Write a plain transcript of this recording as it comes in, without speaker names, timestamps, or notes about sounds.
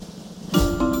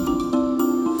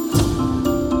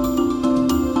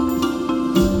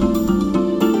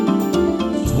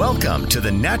Welcome to the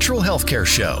Natural Healthcare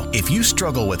Show. If you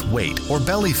struggle with weight or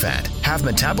belly fat, have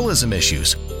metabolism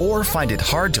issues, or find it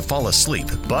hard to fall asleep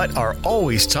but are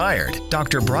always tired,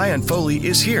 Dr. Brian Foley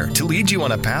is here to lead you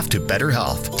on a path to better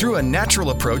health through a natural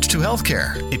approach to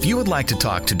healthcare. If you would like to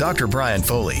talk to Dr. Brian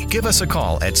Foley, give us a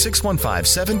call at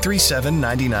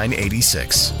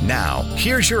 615-737-9986. Now,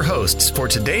 here's your hosts for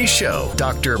today's show,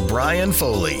 Dr. Brian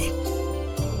Foley.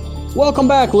 Welcome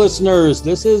back, listeners.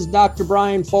 This is Dr.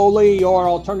 Brian Foley, your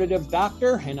alternative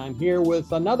doctor, and I'm here with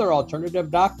another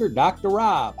alternative doctor, Dr.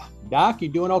 Rob. Doc, you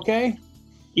doing okay?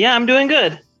 Yeah, I'm doing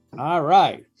good. All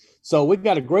right. So we've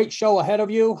got a great show ahead of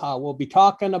you. We'll be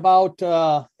talking about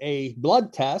a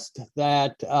blood test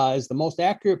that is the most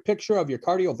accurate picture of your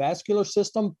cardiovascular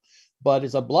system, but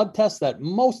is a blood test that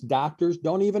most doctors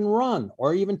don't even run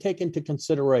or even take into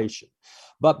consideration.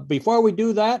 But before we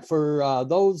do that, for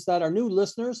those that are new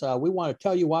listeners, we want to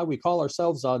tell you why we call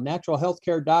ourselves natural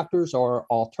healthcare doctors or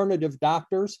alternative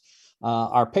doctors.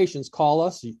 Our patients call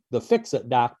us the fix-it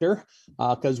doctor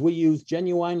because we use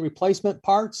genuine replacement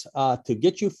parts to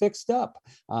get you fixed up.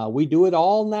 We do it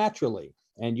all naturally.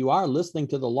 And you are listening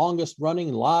to the longest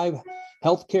running live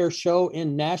healthcare show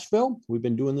in Nashville. We've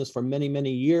been doing this for many,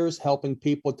 many years, helping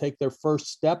people take their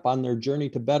first step on their journey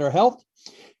to better health.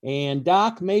 And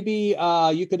Doc, maybe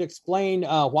you could explain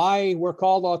why we're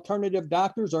called alternative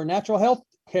doctors or natural health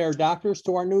care doctors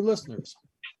to our new listeners.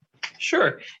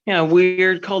 Sure. Yeah,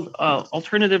 we're called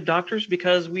alternative doctors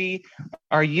because we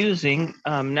are using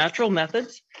natural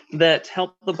methods that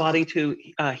help the body to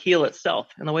heal itself.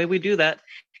 And the way we do that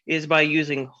is by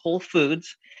using whole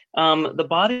foods. The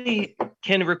body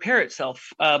can repair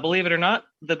itself. Believe it or not,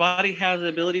 the body has the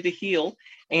ability to heal.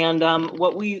 And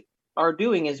what we are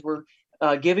doing is we're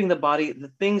giving the body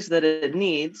the things that it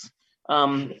needs.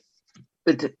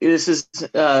 This is,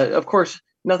 of course,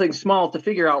 nothing small to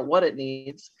figure out what it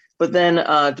needs, but then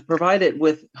to provide it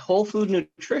with whole food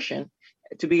nutrition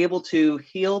to be able to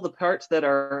heal the parts that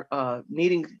are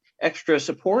needing extra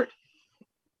support,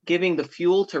 giving the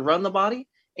fuel to run the body,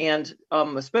 and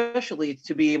especially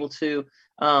to be able to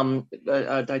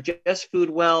digest food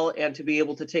well and to be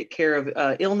able to take care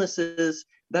of illnesses,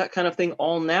 that kind of thing,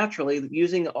 all naturally,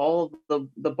 using all of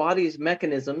the body's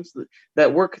mechanisms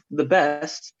that work the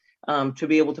best to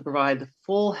be able to provide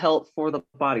full health for the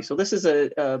body. So this is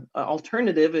a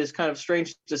alternative, is kind of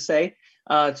strange to say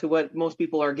to what most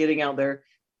people are getting out there.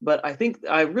 But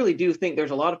I really do think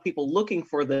there's a lot of people looking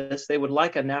for this. They would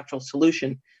like a natural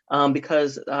solution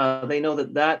because they know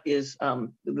that is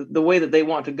the way that they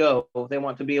want to go. They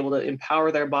want to be able to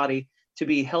empower their body to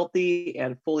be healthy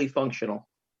and fully functional.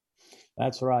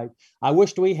 That's right. I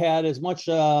wished we had as much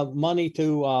money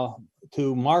to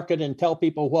market and tell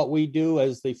people what we do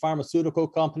as the pharmaceutical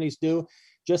companies do.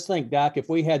 Just think, Doc, if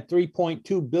we had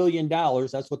 $3.2 billion,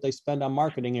 that's what they spend on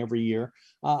marketing every year.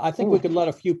 I think we could let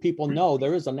a few people know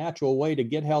there is a natural way to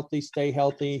get healthy, stay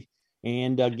healthy,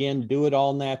 and again, do it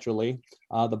all naturally.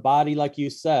 The body, like you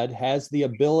said, has the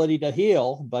ability to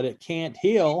heal, but it can't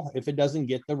heal if it doesn't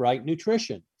get the right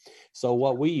nutrition. So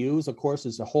what we use, of course,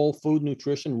 is a whole food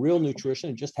nutrition, real nutrition.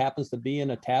 It just happens to be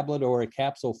in a tablet or a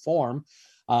capsule form.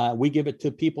 We give it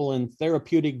to people in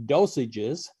therapeutic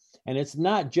dosages. And it's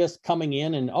not just coming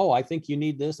in and, oh, I think you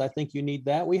need this, I think you need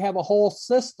that. We have a whole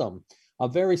system, a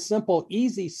very simple,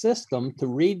 easy system to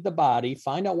read the body,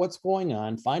 find out what's going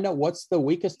on, find out what's the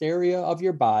weakest area of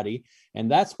your body. And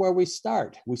that's where we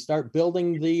start. We start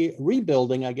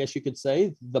rebuilding, I guess you could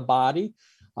say, the body.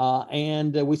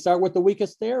 And we start with the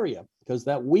weakest area because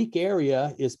that weak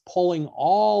area is pulling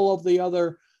all of the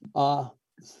other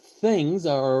things,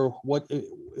 or what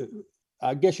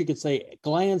I guess you could say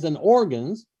glands and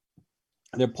organs.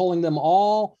 They're pulling them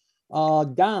all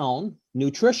down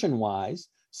nutrition-wise.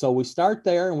 So we start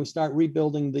there and we start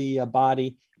rebuilding the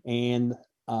body and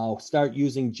start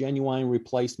using genuine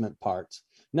replacement parts.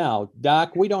 Now,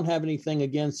 Doc, we don't have anything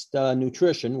against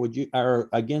nutrition. Or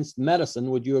against medicine?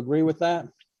 Would you agree with that?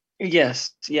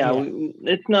 Yes. Yeah.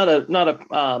 It's not a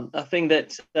thing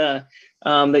that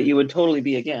that you would totally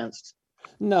be against.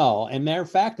 No, and matter of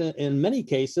fact, in many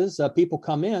cases, people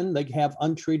come in, they have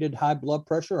untreated high blood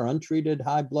pressure or untreated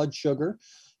high blood sugar.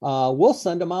 We'll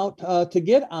send them out to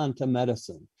get onto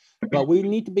medicine. But we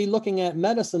need to be looking at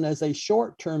medicine as a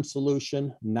short-term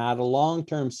solution, not a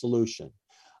long-term solution.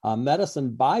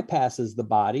 Medicine bypasses the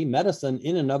body. Medicine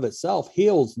in and of itself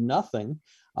heals nothing.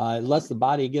 It lets the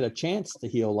body get a chance to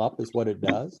heal up is what it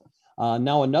does.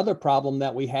 Now, another problem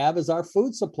that we have is our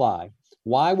food supply.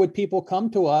 Why would people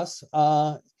come to us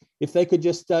if they could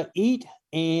just eat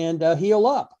and heal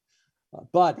up?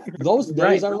 But those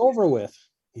days are over with.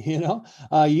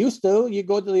 Used to, you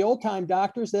go to the old time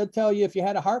doctors, they'll tell you if you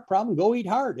had a heart problem, go eat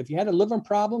heart. If you had a liver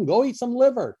problem, go eat some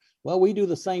liver. Well, we do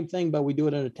the same thing, but we do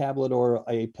it in a tablet or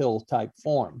a pill type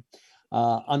form.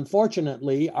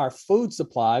 Unfortunately, our food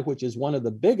supply, which is one of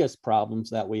the biggest problems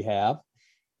that we have,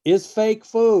 is fake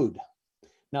food.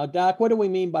 Now, Doc, what do we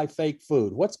mean by fake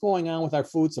food? What's going on with our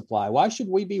food supply? Why should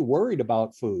we be worried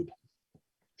about food?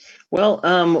 Well,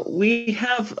 we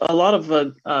have a lot of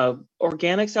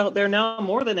organics out there now,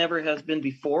 more than ever has been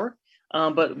before.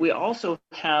 But we also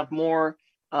have more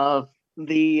of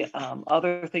the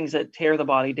other things that tear the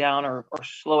body down or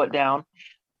slow it down.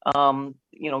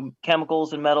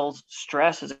 Chemicals and metals.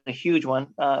 Stress is a huge one.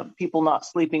 People not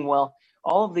sleeping well.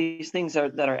 All of these things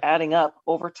that are adding up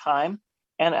over time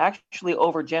and actually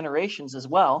over generations as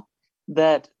well,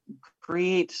 that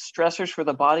create stressors for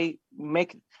the body.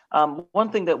 One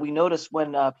thing that we notice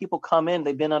when people come in,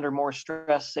 they've been under more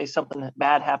stress, say something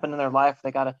bad happened in their life,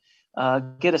 they got to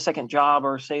get a second job,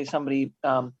 or say somebody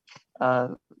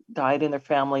died in their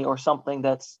family or something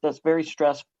that's very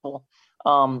stressful.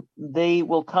 They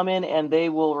will come in and they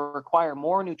will require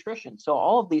more nutrition. So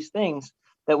all of these things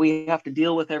that we have to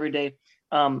deal with every day,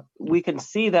 we can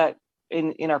see that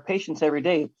in our patients every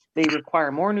day. They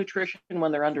require more nutrition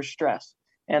when they're under stress.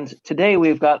 And today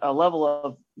we've got a level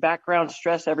of background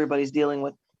stress everybody's dealing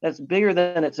with that's bigger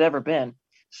than it's ever been.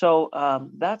 So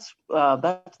that's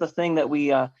the thing that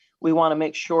we want to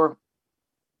make sure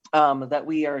that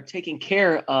we are taking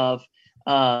care of,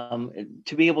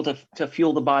 to be able to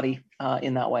fuel the body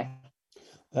in that way.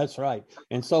 That's right.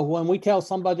 And so when we tell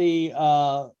somebody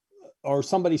or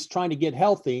somebody's trying to get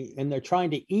healthy and they're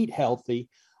trying to eat healthy,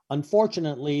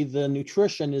 unfortunately, the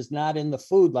nutrition is not in the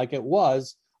food like it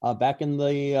was back in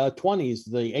the 20s,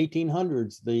 the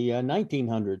 1800s, the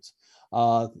 1900s.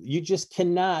 You just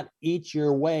cannot eat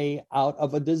your way out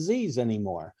of a disease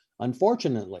anymore,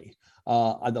 unfortunately.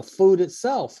 The food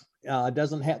itself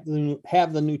doesn't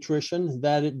have the nutrition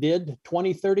that it did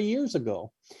 20, 30 years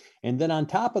ago. And then on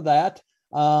top of that,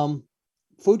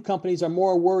 food companies are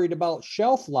more worried about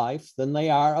shelf life than they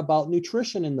are about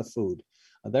nutrition in the food.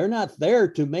 They're not there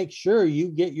to make sure you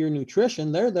get your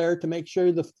nutrition. They're there to make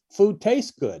sure the food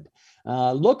tastes good,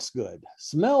 looks good,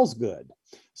 smells good.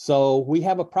 So we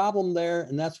have a problem there,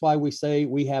 and that's why we say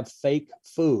we have fake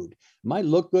food. It might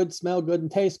look good, smell good,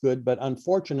 and taste good, but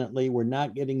unfortunately, we're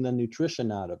not getting the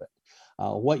nutrition out of it.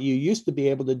 What you used to be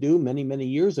able to do many, many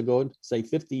years ago, say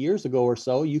 50 years ago or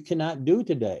so, you cannot do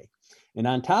today. And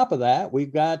on top of that,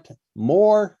 we've got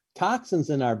more toxins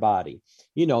in our body.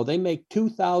 They make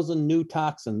 2,000 new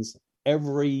toxins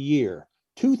every year.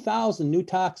 2,000 new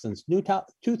toxins,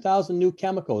 2,000 new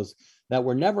chemicals that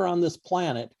were never on this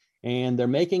planet. And they're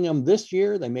making them this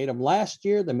year. They made them last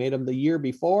year. They made them the year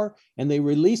before. And they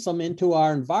release them into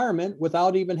our environment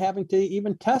without even having to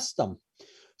even test them.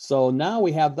 So now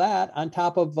we have that on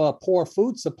top of a poor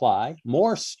food supply,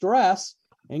 more stress.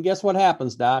 And guess what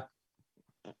happens, Doc?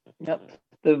 Yep.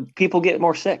 The people get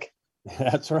more sick.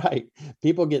 That's right.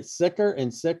 People get sicker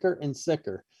and sicker and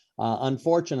sicker,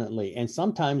 unfortunately, and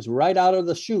sometimes right out of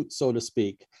the chute, so to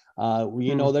speak.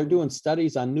 They're doing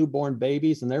studies on newborn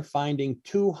babies, and they're finding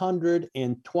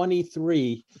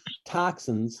 223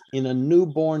 toxins in a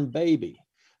newborn baby.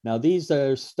 Now, these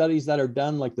are studies that are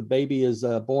done like the baby is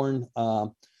born,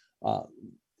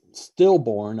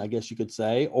 stillborn, I guess you could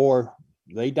say, or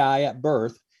they die at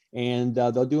birth. And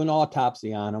they'll do an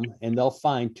autopsy on them, and they'll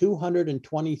find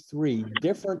 223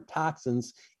 different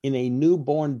toxins in a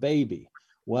newborn baby.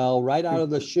 Well, right out of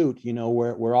the chute,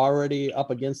 we're already up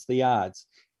against the odds.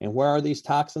 And where are these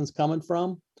toxins coming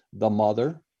from? The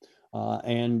mother.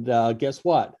 And guess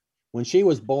what? When she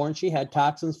was born, she had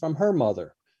toxins from her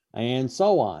mother, and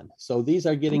so on. So these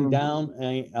are getting down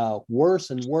worse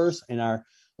and worse, and our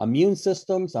immune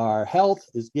systems, our health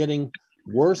is getting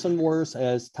worse and worse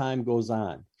as time goes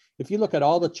on. If you look at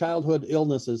all the childhood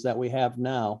illnesses that we have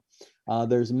now,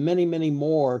 there's many, many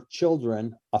more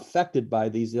children affected by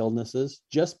these illnesses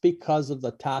just because of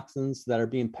the toxins that are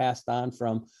being passed on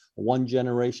from one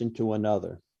generation to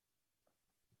another.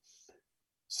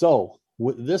 So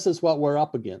this is what we're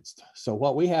up against. So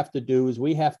what we have to do is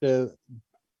we have to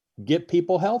get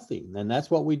people healthy, and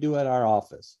that's what we do at our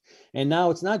office. And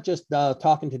now it's not just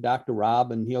talking to Dr.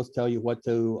 Rob and he'll tell you what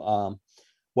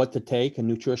to take and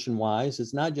nutrition wise.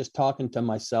 It's not just talking to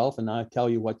myself and I tell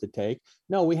you what to take.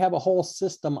 No, we have a whole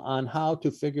system on how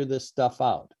to figure this stuff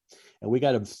out. And we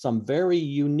got some very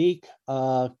unique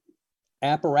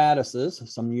apparatuses,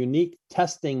 some unique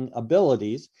testing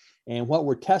abilities. And what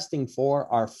we're testing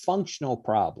for are functional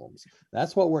problems.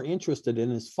 That's what we're interested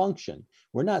in, is function.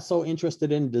 We're not so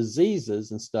interested in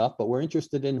diseases and stuff, but we're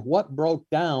interested in what broke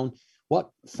down what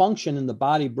function in the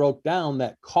body broke down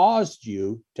that caused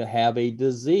you to have a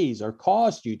disease, or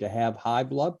caused you to have high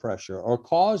blood pressure, or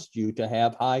caused you to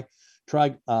have high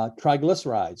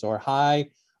triglycerides or high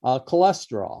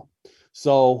cholesterol.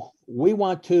 So we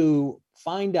want to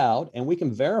find out, and we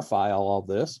can verify all of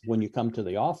this when you come to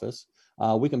the office.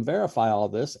 We can verify all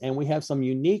of this, and we have some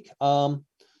unique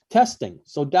testing.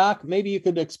 So Doc, maybe you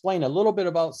could explain a little bit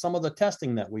about some of the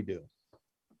testing that we do.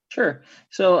 Sure.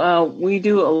 So we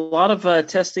do a lot of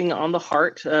testing on the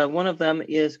heart. One of them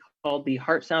is called the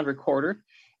heart sound recorder,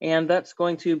 and that's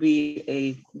going to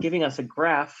be giving us a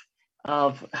graph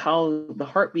of how the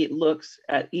heartbeat looks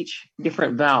at each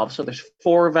different valve. So there's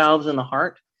 4 valves in the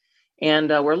heart, and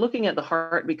we're looking at the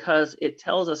heart because it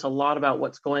tells us a lot about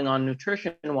what's going on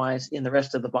nutrition-wise in the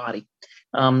rest of the body.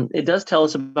 It does tell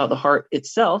us about the heart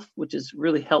itself, which is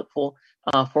really helpful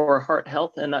for heart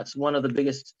health, and that's one of the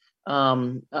biggest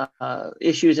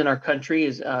issues in our country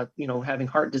is having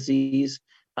heart disease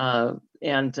and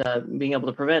being able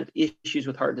to prevent issues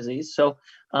with heart disease. So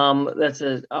that's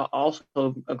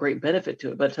also a great benefit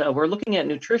to it. But we're looking at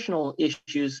nutritional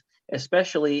issues,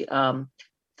 especially,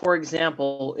 for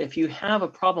example, if you have a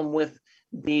problem with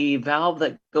the valve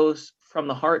that goes from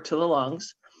the heart to the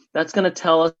lungs, that's going to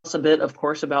tell us a bit, of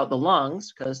course, about the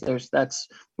lungs, because that's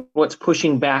what's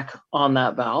pushing back on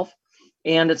that valve.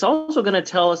 And it's also going to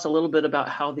tell us a little bit about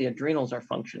how the adrenals are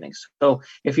functioning. So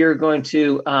if you're going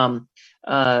to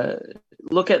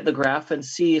look at the graph and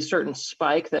see a certain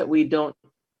spike that we don't,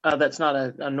 that's not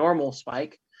a normal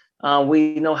spike,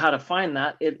 we know how to find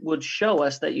that. It would show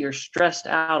us that you're stressed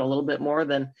out a little bit more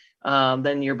than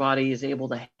your body is able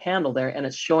to handle there. And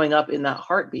it's showing up in that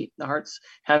heartbeat. The heart's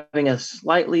having a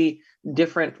slightly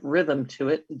different rhythm to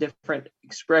it, different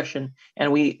expression.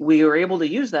 And we were able to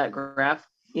use that graph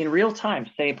in real time.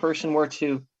 Say a person were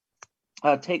to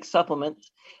take supplements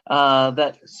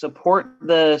that support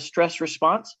the stress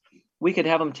response, we could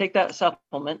have them take that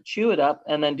supplement, chew it up,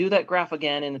 and then do that graph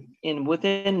again. And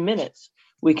within minutes,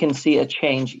 we can see a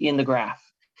change in the graph.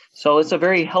 So it's a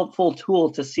very helpful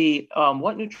tool to see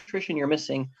what nutrition you're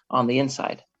missing on the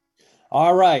inside.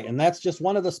 All right. And that's just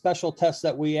one of the special tests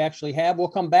that we actually have. We'll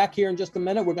come back here in just a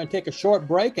minute. We're going to take a short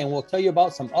break, and we'll tell you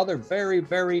about some other very,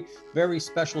 very, very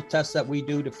special tests that we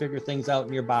do to figure things out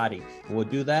in your body. And we'll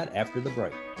do that after the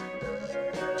break.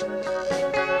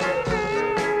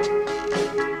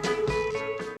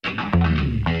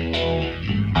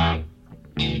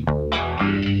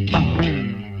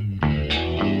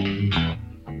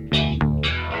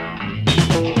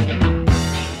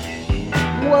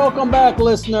 Welcome back,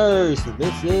 listeners.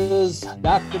 This is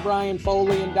Dr. Brian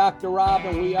Foley and Dr. Rob,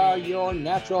 and we are your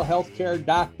natural healthcare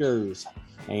doctors.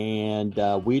 And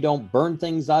we don't burn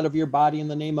things out of your body in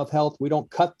the name of health. We don't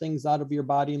cut things out of your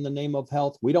body in the name of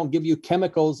health. We don't give you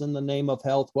chemicals in the name of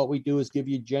health. What we do is give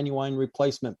you genuine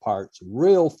replacement parts,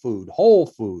 real food, whole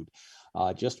food,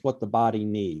 just what the body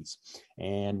needs.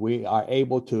 And we are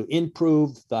able to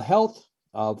improve the health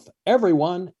of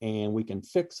everyone, and we can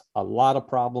fix a lot of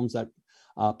problems that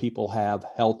people have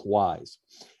health-wise.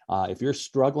 If you're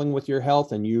struggling with your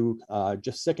health and you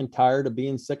just sick and tired of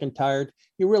being sick and tired,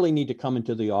 you really need to come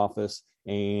into the office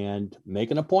and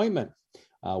make an appointment.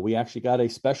 We actually got a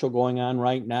special going on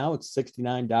right now. It's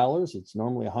 $69. It's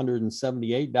normally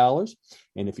 $178.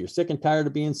 And if you're sick and tired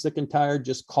of being sick and tired,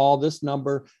 just call this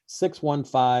number,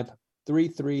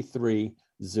 615-333-0021,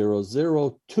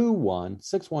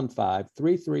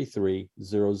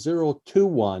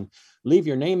 615-333-0021. Leave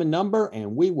your name and number,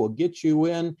 and we will get you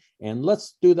in. And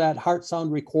let's do that heart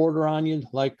sound recorder on you,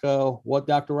 like what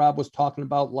Dr. Rob was talking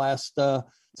about last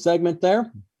segment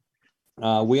there.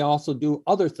 We also do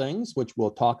other things, which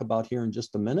we'll talk about here in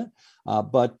just a minute.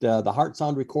 But the heart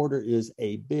sound recorder is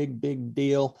a big, big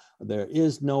deal. There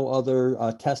is no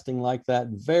other testing like that.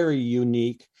 Very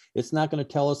unique. It's not going to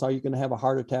tell us, are you going to have a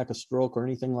heart attack, a stroke, or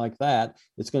anything like that.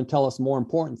 It's going to tell us more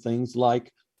important things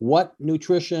like what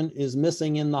nutrition is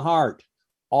missing in the heart.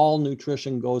 All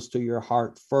nutrition goes to your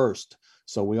heart first.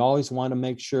 So we always want to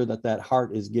make sure that that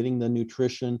heart is getting the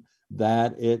nutrition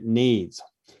that it needs.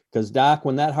 Because, Doc,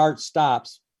 when that heart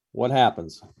stops, what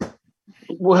happens?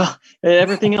 Well,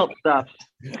 everything else stops.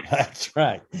 That's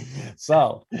right.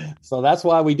 So that's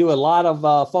why we do a lot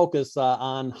of focus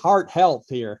on heart health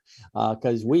here,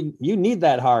 because you need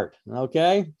that heart,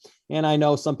 okay? And I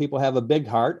know some people have a big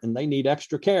heart and they need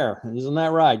extra care. Isn't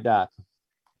that right, Doc?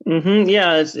 Mm-hmm.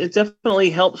 Yeah, it definitely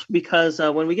helps because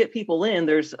when we get people in,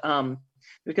 there's going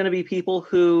to be people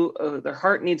who their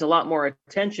heart needs a lot more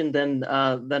attention than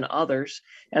others,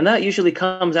 and that usually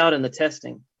comes out in the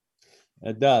testing.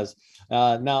 It does.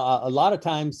 Now, a lot of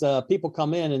times people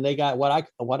come in and they got what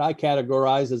I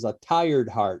categorize as a tired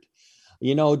heart.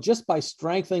 Just by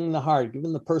strengthening the heart,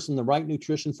 giving the person the right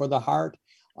nutrition for the heart,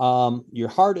 your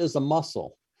heart is a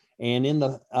muscle. And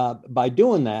by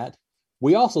doing that,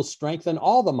 we also strengthen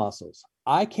all the muscles.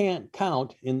 I can't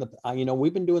count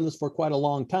we've been doing this for quite a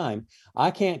long time. I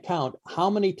can't count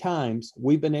how many times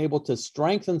we've been able to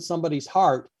strengthen somebody's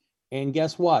heart. And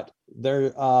guess what?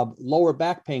 Their lower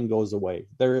back pain goes away.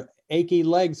 Their achy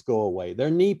legs go away. Their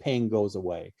knee pain goes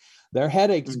away. Their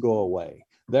headaches go away.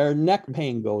 Their neck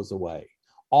pain goes away.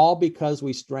 All because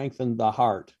we strengthened the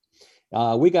heart.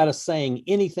 We got a saying,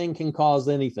 anything can cause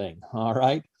anything. All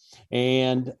right.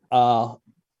 And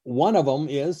one of them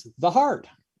is the heart.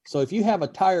 So if you have a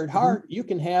tired heart, you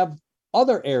can have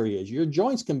other areas. Your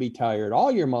joints can be tired.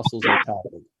 All your muscles are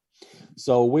tired.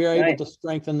 So we're able to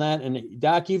strengthen that. And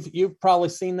Doc, you've probably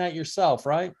seen that yourself,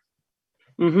 right?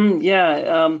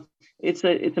 Yeah. It's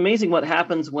amazing what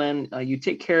happens when you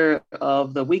take care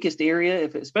of the weakest area,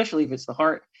 especially if it's the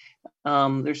heart.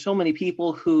 There's so many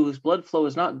people whose blood flow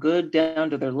is not good down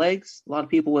to their legs. A lot of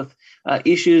people with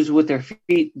issues with their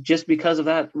feet just because of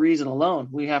that reason alone.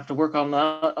 We have to work on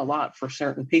that a lot for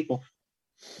certain people.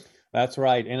 That's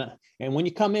right. And when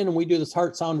you come in and we do this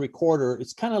heart sound recorder,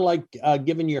 it's kind of like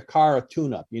giving your car a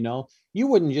tune-up. You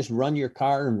wouldn't just run your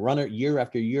car and run it year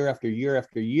after year after year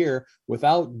after year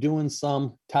without doing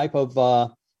some type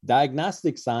of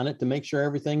diagnostics on it to make sure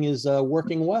everything is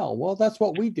working well. Well, that's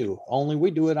what we do. Only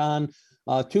we do it on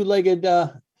two-legged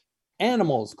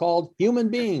animals called human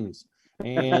beings.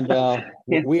 And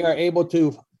we are able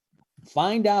to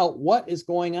find out what is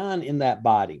going on in that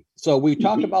body. So we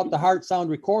talked about the heart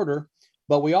sound recorder,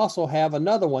 but we also have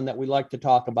another one that we like to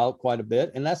talk about quite a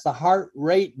bit, and that's the heart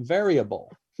rate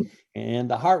variable. And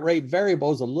the heart rate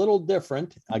variable is a little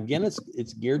different. Again,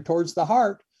 it's geared towards the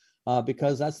heart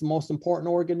because that's the most important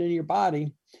organ in your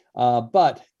body.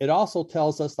 But it also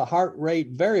tells us the heart rate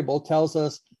variable tells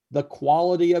us the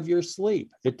quality of your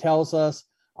sleep. It tells us,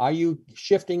 are you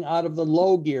shifting out of the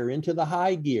low gear into the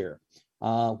high gear?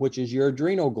 Which is your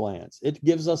adrenal glands. It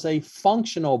gives us a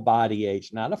functional body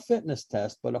age, not a fitness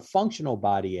test, but a functional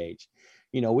body age.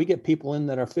 We get people in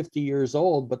that are 50 years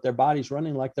old, but their body's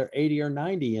running like they're 80 or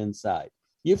 90 inside.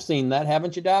 You've seen that,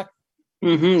 haven't you, Doc?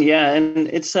 Yeah, and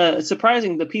it's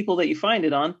surprising the people that you find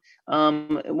it on.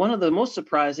 One of the most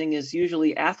surprising is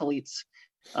usually athletes.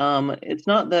 It's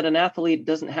not that an athlete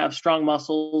doesn't have strong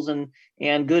muscles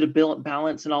and good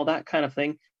balance and all that kind of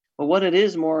thing. But what it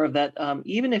is more of that,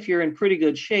 even if you're in pretty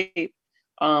good shape,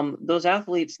 those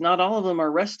athletes, not all of them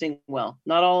are resting well.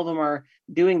 Not all of them are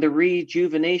doing the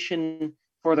rejuvenation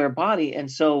for their body. And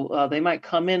so they might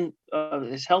come in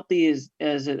as healthy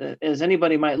as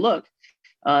anybody might look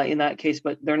in that case,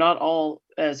 but they're not all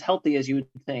as healthy as you would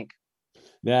think.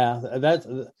 Yeah,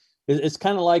 it's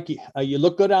kind of like you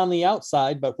look good on the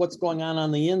outside, but what's going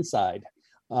on the inside?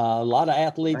 A lot of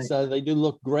athletes, they do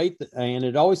look great. And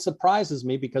it always surprises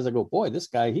me because I go, boy, this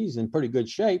guy, he's in pretty good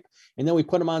shape. And then we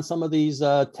put him on some of these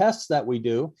tests that we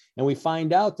do, and we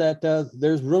find out that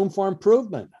there's room for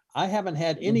improvement. I haven't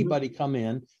had anybody come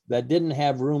in that didn't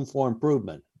have room for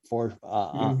improvement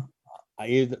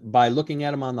either by looking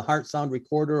at them on the heart sound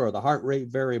recorder or the heart rate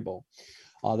variable.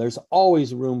 There's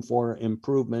always room for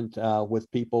improvement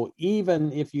with people,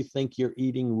 even if you think you're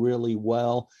eating really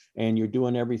well and you're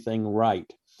doing everything right.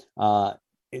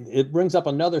 It brings up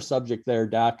another subject there,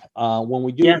 Doc. When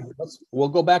we do, we'll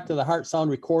go back to the heart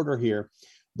sound recorder here.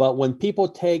 But when people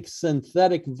take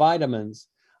synthetic vitamins,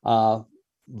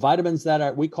 vitamins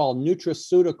that we call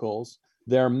nutraceuticals,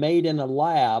 they're made in a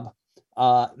lab.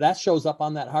 That shows up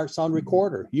on that heart sound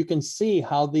recorder. You can see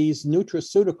how these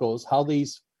nutraceuticals, how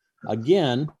these,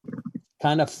 again,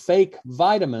 kind of fake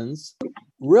vitamins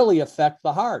really affect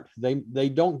the heart. They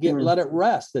don't let it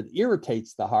rest. It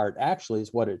irritates the heart, actually,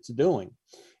 is what it's doing.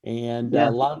 And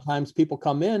a lot of times people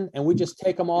come in and we just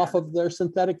take them off of their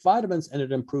synthetic vitamins and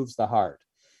it improves the heart.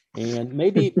 And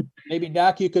maybe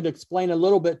Doc, you could explain a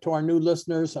little bit to our new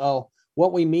listeners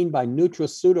what we mean by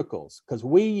nutraceuticals, because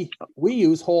we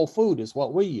use whole food is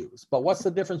what we use. But what's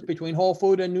the difference between whole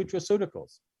food and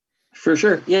nutraceuticals? For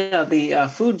sure. Yeah, the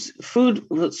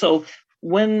food. So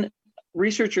when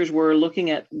researchers were looking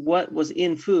at what was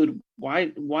in food,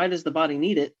 why does the body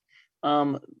need it?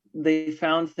 They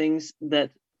found things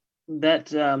that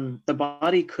the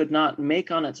body could not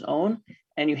make on its own,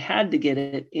 and you had to get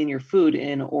it in your food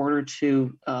in order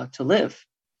to live.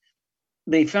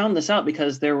 They found this out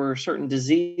because there were certain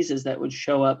diseases that would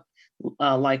show up,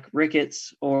 like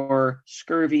rickets or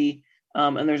scurvy,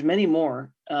 and there's many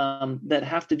more that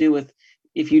have to do with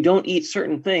if you don't eat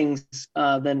certain things,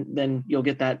 then you'll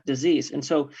get that disease. And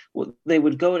so they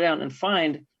would go down and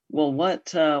find, well,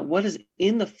 what is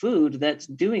in the food that's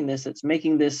doing this, that's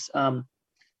making this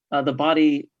the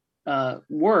body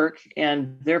work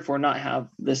and therefore not have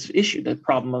this issue, the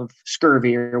problem of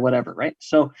scurvy or whatever, right?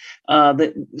 So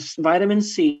the vitamin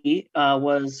C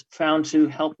was found to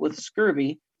help with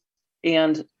scurvy,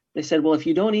 and they said, well, if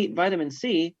you don't eat vitamin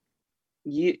C,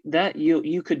 you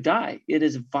could die. It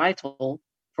is vital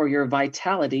for your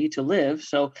vitality to live.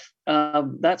 So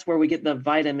that's where we get the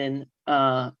vitamin.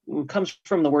 Comes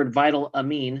from the word vital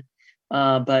amine,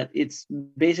 but it's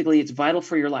vital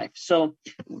for your life. So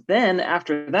then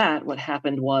after that, what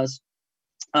happened was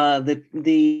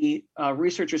the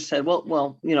researchers said,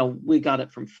 well, we got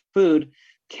it from food.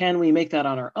 Can we make that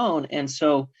on our own? And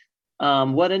so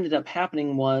what ended up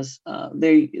happening was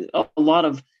a lot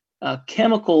of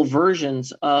chemical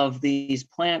versions of these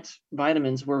plant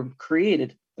vitamins were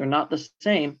created. They're not the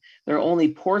same. They're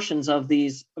only portions of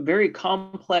these very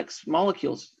complex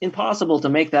molecules. Impossible to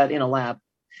make that in a lab.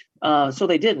 So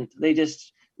they didn't. They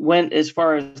just went as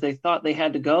far as they thought they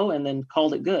had to go and then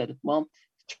called it good. Well,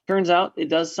 turns out it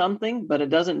does something, but it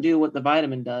doesn't do what the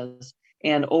vitamin does.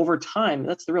 And over time,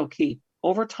 that's the real key.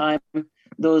 Over time,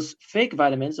 those fake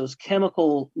vitamins, those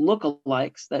chemical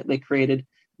lookalikes that they created,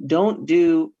 don't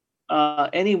do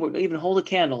even hold a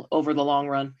candle over the long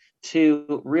run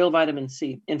to real vitamin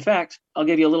C. In fact, I'll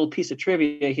give you a little piece of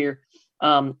trivia here.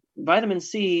 Vitamin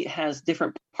C has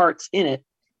different parts in it,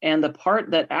 and the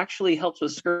part that actually helps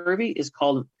with scurvy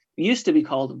used to be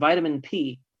called vitamin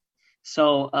P.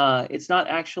 So it's not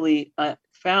actually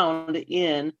found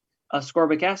in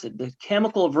ascorbic acid. The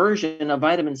chemical version of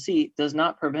vitamin C does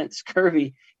not prevent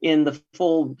scurvy in the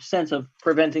full sense of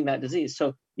preventing that disease.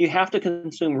 So you have to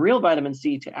consume real vitamin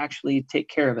C to actually take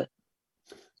care of it.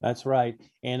 That's right.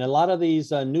 And a lot of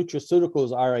these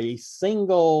nutraceuticals are a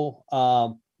single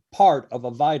part of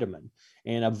a vitamin.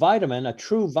 And a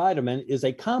true vitamin, is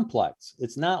a complex.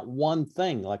 It's not one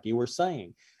thing, like you were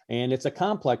saying. And it's a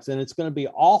complex, and it's going to be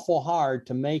awful hard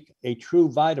to make a true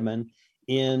vitamin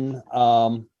in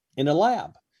a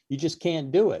lab. You just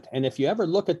can't do it. And if you ever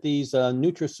look at these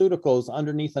nutraceuticals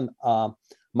underneath a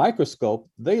microscope,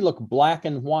 they look black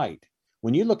and white.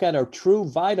 When you look at a true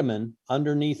vitamin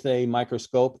underneath a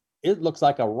microscope, it looks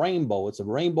like a rainbow. It's a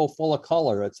rainbow full of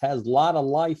color. It has a lot of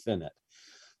life in it.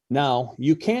 Now,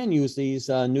 you can use these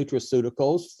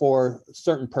nutraceuticals for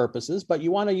certain purposes, but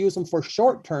you want to use them for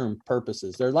short-term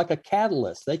purposes. They're like a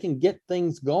catalyst. They can get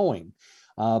things going.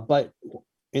 But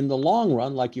in the long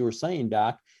run, like you were saying,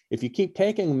 Doc, if you keep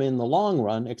taking them in the long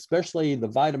run, especially the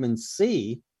vitamin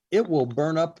C, it will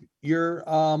burn up your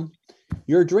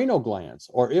adrenal glands,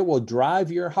 or it will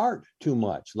drive your heart too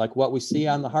much. Like what we see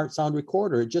on the heart sound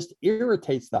recorder, it just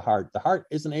irritates the heart. The heart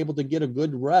isn't able to get a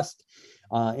good rest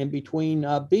in between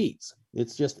beats.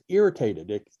 It's just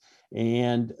irritated.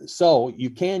 And so you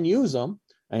can use them.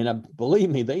 And believe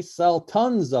me, they sell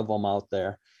tons of them out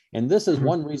there. And this is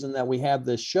one reason that we have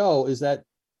this show, is that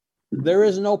there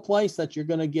is no place that you're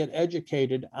going to get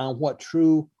educated on what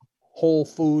true whole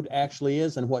food actually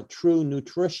is and what true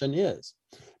nutrition is.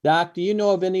 Doc, do you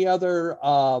know of any other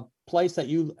place that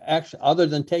you actually, other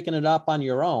than taking it up on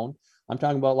your own, I'm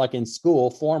talking about like in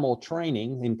school, formal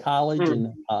training in college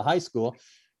and high school,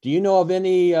 do you know of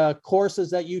any courses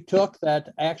that you took that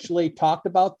actually talked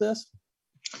about this?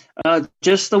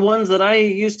 Just the ones that I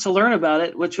used to learn about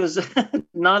it, which was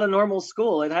not a normal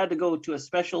school. It had to go to a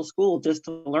special school just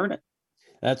to learn it.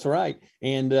 That's right.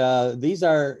 And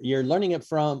you're learning it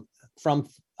from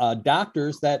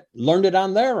doctors that learned it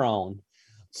on their own.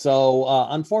 So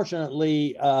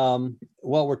unfortunately,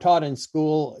 what we're taught in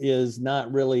school is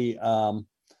not really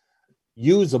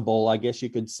usable, I guess you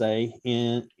could say,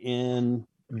 in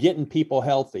getting people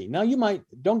healthy. Now,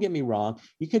 don't get me wrong,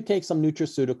 you could take some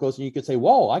nutraceuticals and you could say,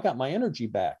 whoa, I got my energy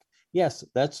back. Yes,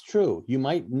 that's true. You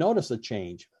might notice a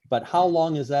change, but how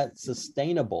long is that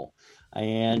sustainable?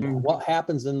 And what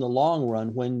happens in the long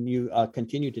run when you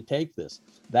continue to take this?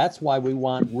 That's why we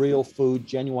want real food,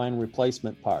 genuine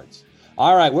replacement parts.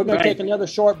 All right, we're going to take another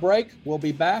short break. We'll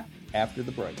be back after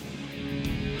the break.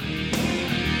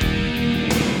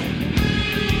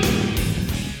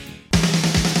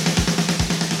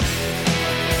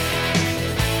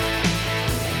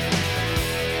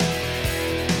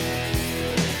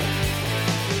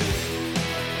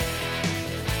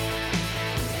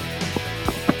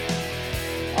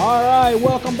 All right,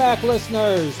 welcome back,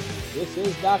 listeners. This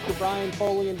is Dr. Brian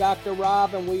Foley and Dr.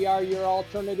 Rob, and we are your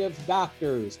alternative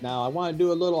doctors. Now, I want to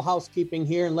do a little housekeeping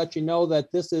here and let you know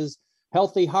that this is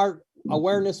Healthy Heart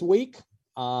Awareness Week,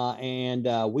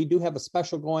 and we do have a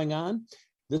special going on.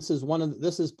 This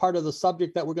is part of the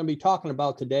subject that we're going to be talking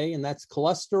about today, and that's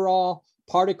cholesterol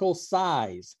particle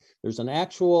size. There's an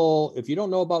actual, if you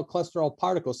don't know about cholesterol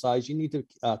particle size, you need to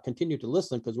continue to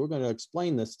listen because we're going to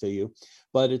explain this to you.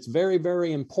 But it's very,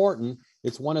 very important.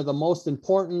 It's one of the most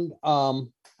important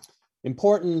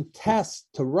tests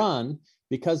to run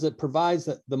because it provides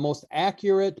the most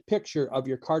accurate picture of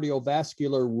your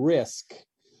cardiovascular risk.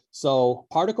 So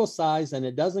particle size, and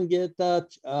it doesn't get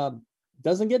done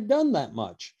that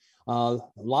much. A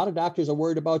lot of doctors are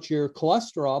worried about your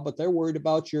cholesterol, but they're worried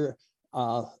about your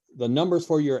the numbers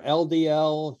for your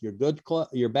LDL, your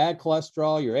bad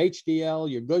cholesterol, your HDL,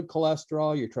 your good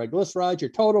cholesterol, your triglycerides, your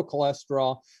total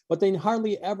cholesterol, but they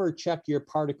hardly ever check your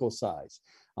particle size.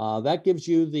 That gives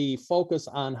you the focus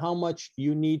on how much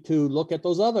you need to look at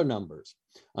those other numbers.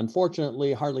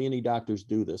 Unfortunately, hardly any doctors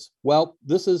do this. Well,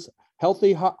 this is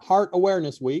Healthy Heart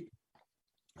Awareness Week.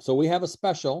 So we have a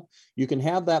special. You can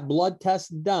have that blood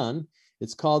test done.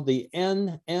 It's called the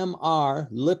NMR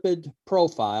lipid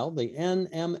profile, the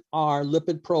NMR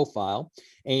lipid profile.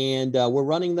 And we're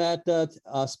running that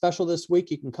special this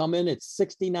week. You can come in, it's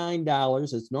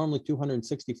 $69. It's normally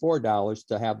 $264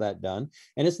 to have that done.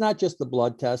 And it's not just the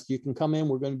blood test. You can come in,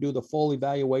 we're going to do the full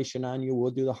evaluation on you. We'll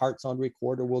do the heart sound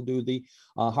recorder. We'll do the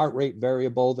heart rate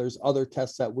variable. There's other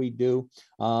tests that we do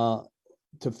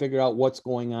to figure out what's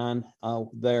going on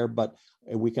there. But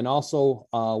we can also,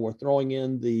 we're throwing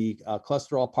in the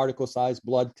cholesterol particle size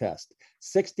blood test,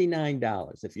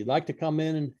 $69. If you'd like to come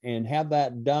in and have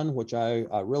that done, which I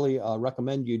really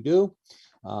recommend you do,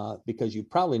 because you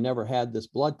probably never had this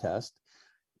blood test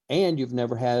and you've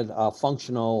never had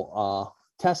functional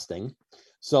testing.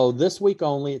 So this week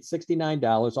only, it's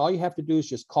 $69. All you have to do is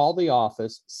just call the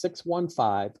office,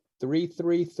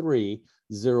 615-333-0021,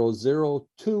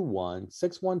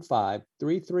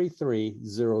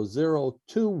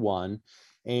 615-333-0021,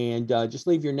 and just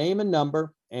leave your name and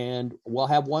number, and we'll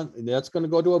have one that's going to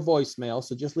go to a voicemail.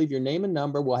 So just leave your name and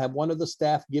number. We'll have one of the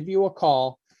staff give you a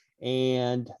call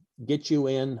and get you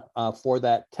in for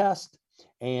that test,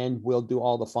 and we'll do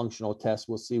all the functional tests.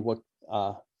 We'll see what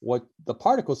the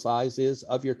particle size is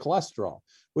of your cholesterol,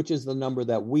 which is the number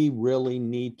that we really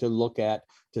need to look at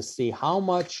to see how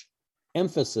much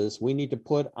emphasis we need to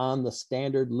put on the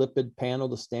standard lipid panel,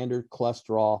 the standard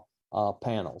cholesterol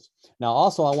panels. Now,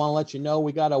 also, I want to let you know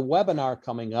we got a webinar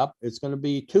coming up. It's going to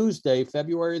be Tuesday,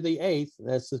 February the 8th.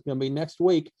 This is going to be next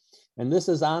week. And this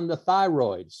is on the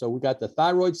thyroid. So we got the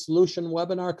thyroid solution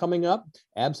webinar coming up,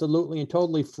 absolutely and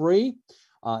totally free.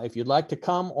 If you'd like to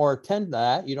come or attend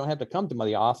that, you don't have to come to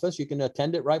my office. You can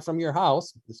attend it right from your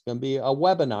house. It's going to be a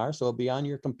webinar, so it'll be on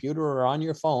your computer or on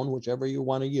your phone, whichever you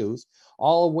want to use.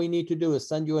 All we need to do is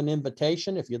send you an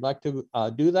invitation. If you'd like to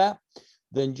do that,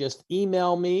 then just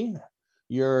email me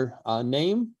your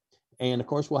name. And of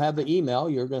course, we'll have the email.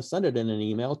 You're going to send it in an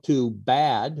email to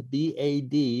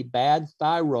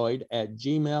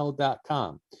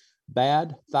badthyroid@gmail.com.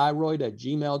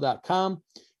 badthyroid@gmail.com.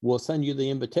 We'll send you the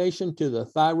invitation to the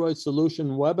Thyroid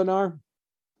Solution webinar,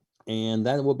 and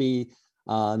that will be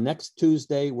next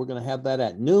Tuesday. We're going to have that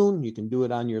at noon. You can do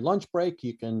it on your lunch break.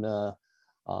 You can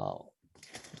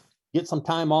get some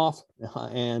time off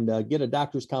and get a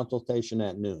doctor's consultation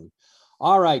at noon.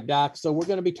 All right, Doc. So we're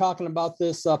going to be talking about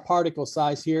this particle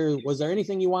size here. Was there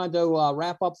anything you wanted to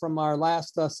wrap up from our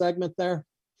last segment there?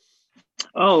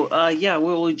 Oh, yeah.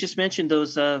 Well, we just mentioned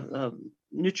those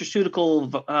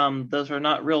nutraceutical, those are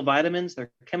not real vitamins, they're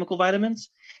chemical vitamins,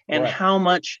 and right. How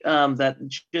much that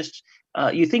just,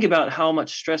 you think about how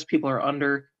much stress people are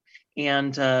under.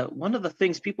 And one of the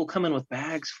things, people come in with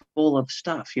bags full of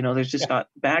stuff, there's just got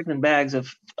bags and bags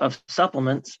of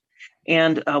supplements.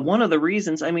 And one of the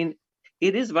reasons, I mean,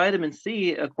 it is vitamin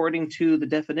C according to the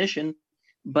definition,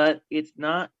 but it's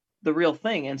not the real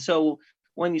thing. And so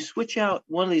when you switch out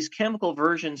one of these chemical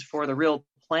versions for the real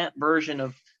plant version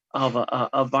of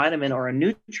a vitamin or a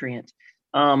nutrient,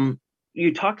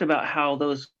 you talked about how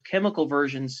those chemical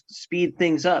versions speed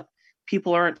things up.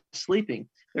 People aren't sleeping.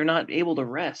 They're not able to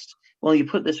rest. Well, you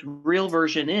put this real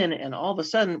version in, and all of a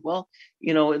sudden, well,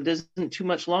 it isn't too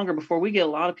much longer before we get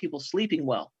a lot of people sleeping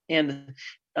well. And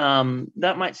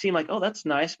that might seem like, oh, that's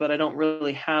nice, but I don't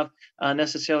really have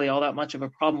necessarily all that much of a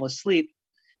problem with sleep.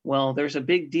 Well, there's a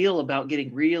big deal about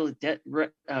getting real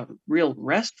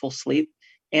restful sleep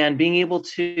and being able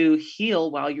to heal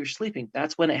while you're sleeping.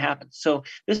 That's when it happens. So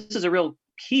this is a real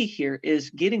key here,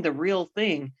 is getting the real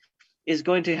thing is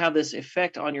going to have this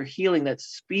effect on your healing that's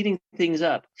speeding things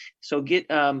up. So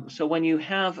so when you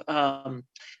have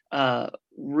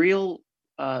real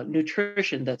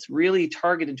nutrition that's really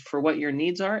targeted for what your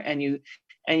needs are, and you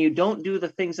don't do the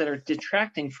things that are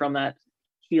detracting from that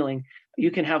healing,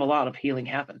 you can have a lot of healing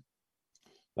happen.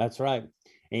 That's right.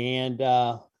 And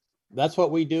That's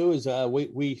what we do is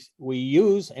we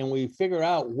use and we figure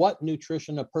out what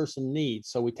nutrition a person needs.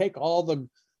 So we take all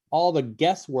the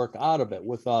guesswork out of it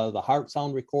with the heart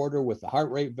sound recorder, with the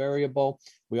heart rate variable.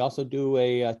 We also do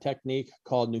a technique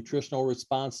called nutritional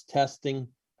response testing.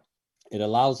 It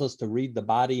allows us to read the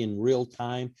body in real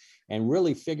time and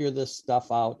really figure this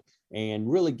stuff out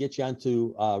and really get you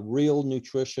onto real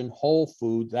nutrition, whole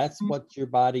food. That's what your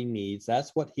body needs.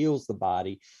 That's what heals the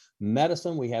body.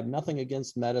 Medicine, we have nothing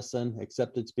against medicine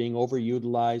except it's being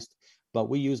overutilized, but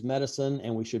we use medicine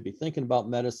and we should be thinking about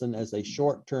medicine as a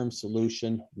short-term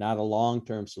solution, not a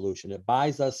long-term solution. It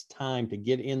buys us time to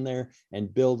get in there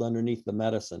and build underneath the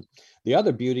medicine. The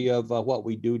other beauty of what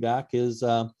we do, Doc, is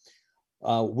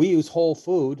we use whole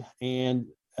food, and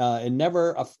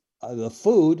the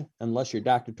food, unless your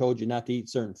doctor told you not to eat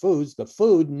certain foods, the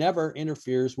food never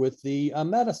interferes with the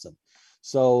medicine.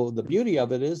 So the beauty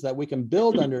of it is that we can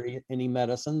build under any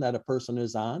medicine that a person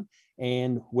is on,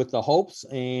 and with the hopes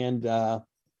and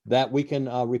that we can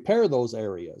repair those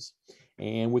areas,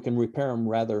 and we can repair them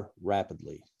rather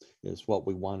rapidly is what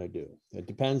we want to do. It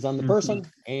depends on the person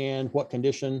and what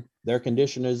condition their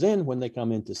condition is in when they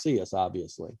come in to see us,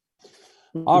 obviously.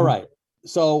 All right.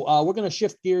 So we're going to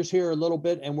shift gears here a little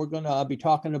bit, and we're going to be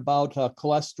talking about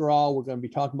cholesterol. We're going to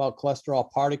be talking about cholesterol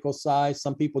particle size.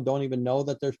 Some people don't even know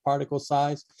that there's particle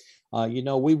size.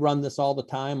 We run this all the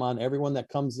time on everyone that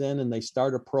comes in and they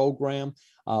start a program.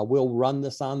 We'll run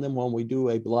this on them when we do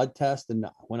a blood test, and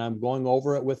when I'm going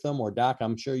over it with them, or Doc,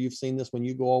 I'm sure you've seen this when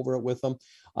you go over it with them.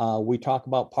 We talk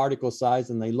about particle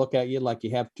size and they look at you like you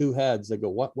have two heads. They go,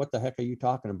 what the heck are you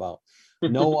talking about?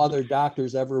 No other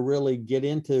doctors ever really get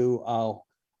into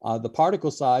the particle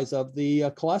size of the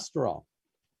cholesterol,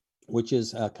 which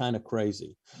is kind of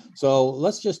crazy. So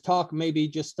let's just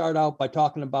start out by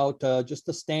talking about just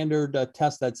the standard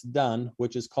test that's done,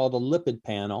 which is called a lipid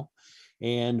panel.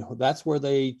 And that's where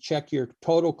they check your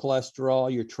total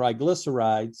cholesterol, your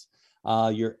triglycerides,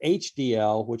 your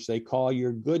HDL, which they call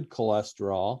your good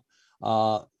cholesterol,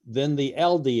 then the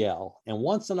LDL. And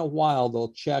once in a while,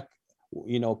 they'll check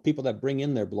people that bring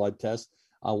in their blood test.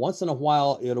 Once in a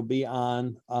while, it'll be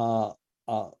on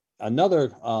another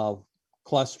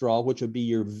cholesterol, which would be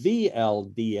your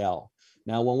VLDL.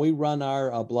 Now, when we run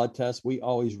our blood test, we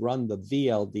always run the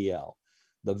VLDL.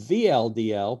 The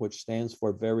VLDL, which stands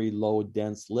for very low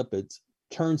dense lipids,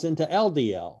 turns into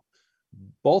LDL.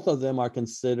 Both of them are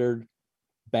considered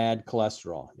bad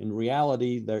cholesterol. In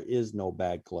reality, there is no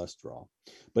bad cholesterol.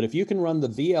 But if you can run the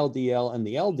VLDL and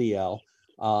the LDL,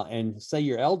 and say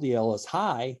your LDL is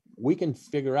high, we can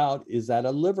figure out, is that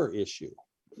a liver issue?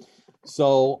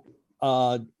 So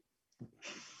I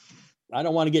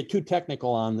don't want to get too technical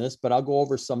on this, but I'll go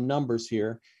over some numbers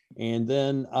here. And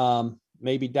then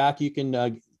maybe, Doc, you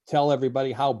can tell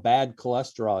everybody how bad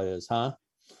cholesterol is, huh?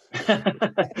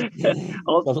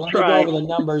 I'll so let try. me go over the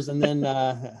numbers, and then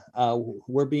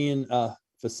we're being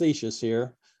facetious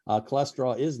here.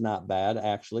 Cholesterol is not bad,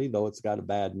 actually, though it's got a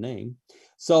bad name.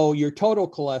 So your total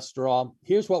cholesterol,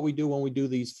 here's what we do when we do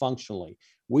these functionally.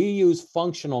 We use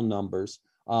functional numbers.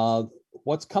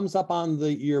 What comes up on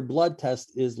your blood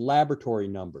test is laboratory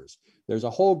numbers. There's a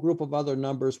whole group of other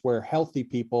numbers where healthy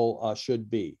people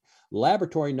should be.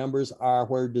 Laboratory numbers are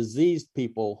where diseased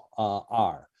people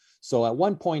are. So at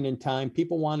one point in time,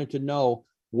 people wanted to know,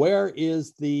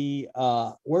 where's the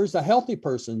healthy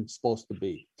person supposed to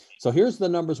be? So here's the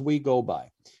numbers we go by.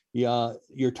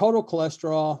 Your total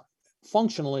cholesterol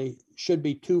functionally should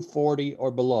be 240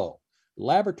 or below.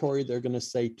 Laboratory, they're going to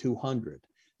say 200.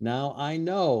 Now, I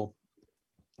know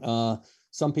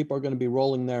some people are going to be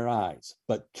rolling their eyes,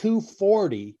 but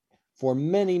 240 for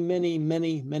many, many,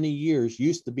 many, many years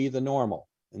used to be the normal.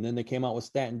 And then they came out with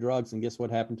statin drugs, and guess what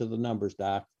happened to the numbers,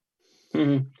 Doc?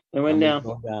 They went down.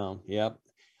 Go down. Yep.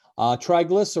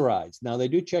 Triglycerides. Now, they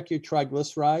do check your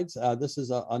triglycerides. This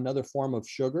is another form of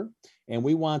sugar, and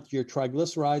we want your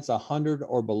triglycerides 100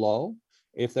 or below.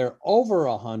 If they're over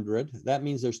 100, that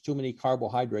means there's too many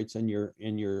carbohydrates in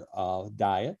your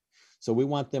diet. So we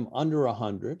want them under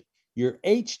 100. Your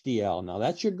HDL, now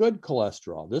that's your good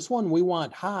cholesterol. This one we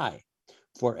want high.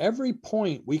 For every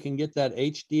point we can get that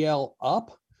HDL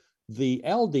up, the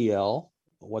LDL,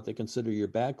 what they consider your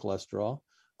bad cholesterol,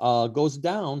 goes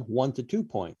down 1 to 2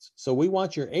 points. So we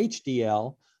want your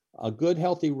HDL, a good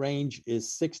healthy range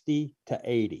is 60 to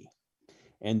 80.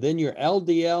 And then your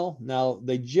LDL, now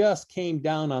they just came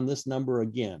down on this number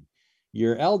again.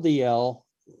 Your LDL,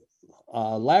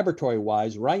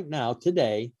 laboratory-wise, right now,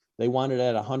 today, they want it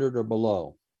at 100 or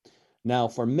below. Now,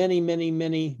 for many, many,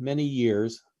 many, many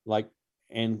years,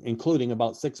 and including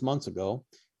about 6 months ago,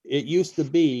 it used to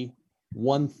be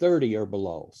 130 or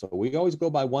below. So we always go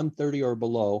by 130 or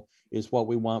below is what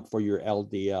we want for your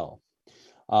LDL.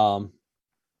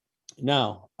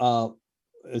 Now,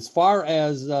 as far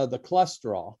as the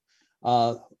cholesterol,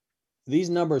 these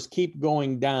numbers keep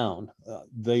going down.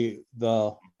 The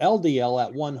LDL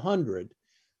at 100,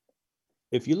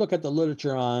 if you look at the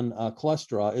literature on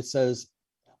cholesterol, it says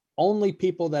only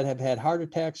people that have had heart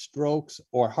attacks, strokes,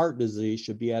 or heart disease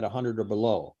should be at 100 or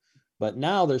below. But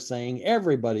now they're saying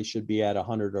everybody should be at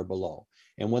 100 or below.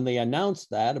 And when they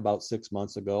announced that about 6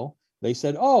 months ago, they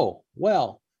said, oh,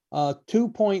 well,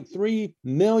 2.3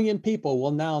 million people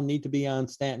will now need to be on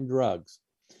statin drugs.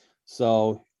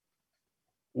 So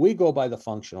we go by the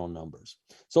functional numbers.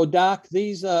 So Doc,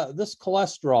 this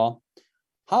cholesterol,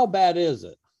 how bad is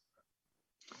it?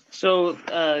 So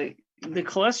the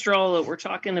cholesterol that we're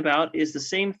talking about is the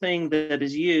same thing that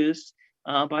is used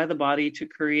by the body to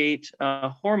create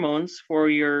hormones for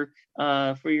your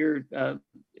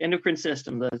endocrine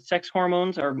system. The sex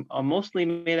hormones are mostly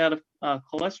made out of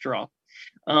cholesterol.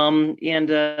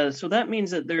 So that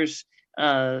means that there's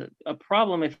a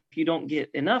problem if you don't get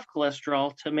enough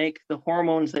cholesterol to make the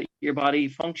hormones that your body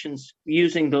functions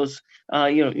using those,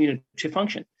 to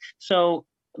function. So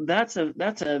that's a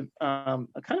kind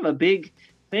of a big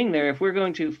thing there. If we're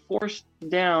going to force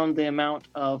down the amount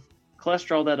of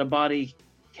cholesterol that a body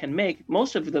can make,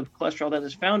 most of the cholesterol that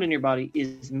is found in your body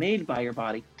is made by your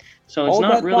body. So it's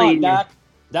not really. Thought,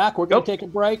 Doc, we're going to take a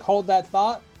break. Hold that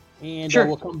thought. And sure.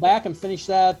 We'll come back and finish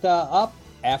that up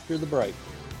after the break.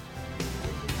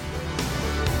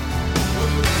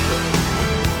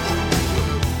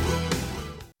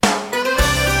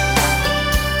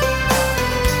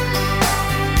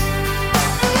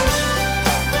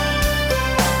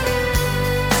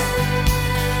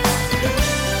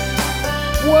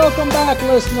 Welcome back,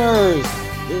 listeners.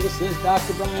 This is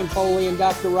Dr. Brian Foley and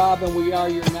Dr. Rob, and we are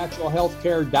your natural health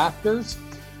care doctors.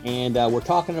 And we're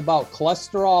talking about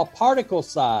cholesterol particle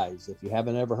size. If you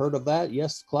haven't ever heard of that,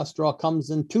 yes, cholesterol comes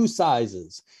in two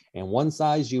sizes. And one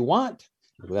size you want,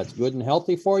 that's good and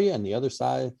healthy for you, and the other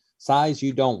size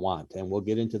you don't want. And we'll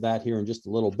get into that here in just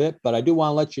a little bit. But I do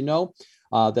want to let you know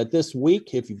that this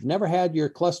week, if you've never had your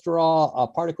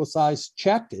cholesterol particle size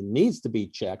checked, it needs to be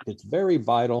checked. It's very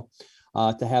vital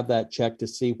to have that checked to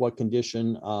see what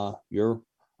condition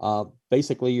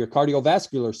basically your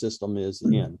cardiovascular system is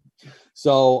in.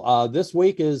 So this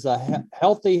week is a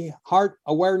Healthy Heart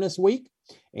Awareness Week,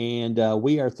 and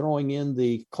we are throwing in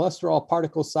the cholesterol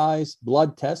particle size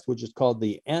blood test, which is called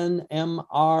the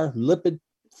NMR lipid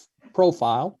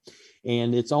profile,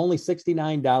 and it's only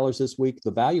 $69 this week.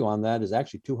 The value on that is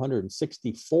actually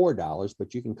 $264,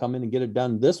 but you can come in and get it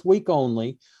done this week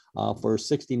only for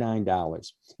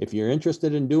 $69. If you're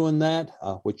interested in doing that,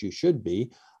 which you should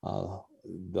be,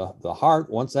 the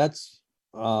heart, once that's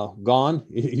gone,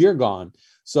 you're gone.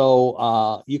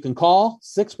 So you can call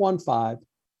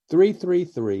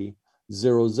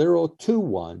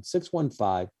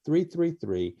 615-333-0021,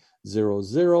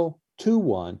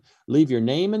 615-333-0021. Leave your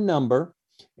name and number,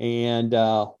 and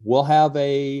we'll have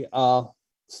a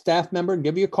staff member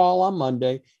give you a call on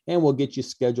Monday, and we'll get you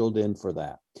scheduled in for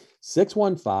that.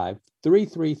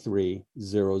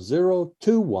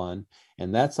 615-333-0021.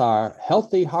 And that's our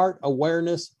Healthy Heart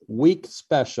Awareness Week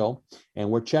special. And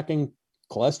we're checking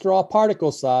cholesterol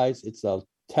particle size. It's a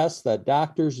test that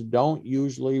doctors don't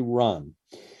usually run.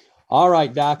 All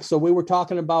right, Doc. So we were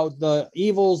talking about the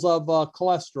evils of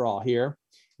cholesterol here.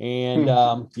 And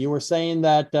you were saying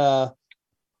that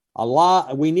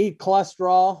we need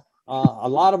cholesterol. A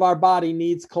lot of our body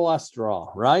needs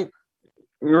cholesterol, right?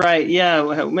 Right. Yeah.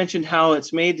 I mentioned how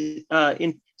it's made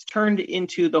turned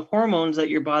into the hormones that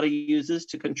your body uses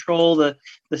to control the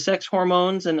sex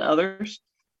hormones and others,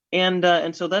 and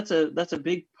so that's a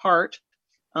big part.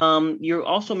 You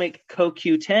also make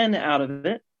CoQ10 out of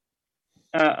it,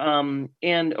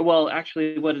 and well,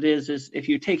 actually, what it is if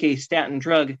you take a statin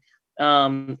drug,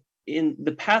 in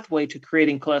the pathway to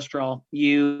creating cholesterol,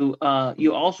 you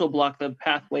also block the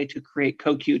pathway to create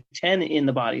CoQ10 in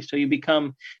the body, so you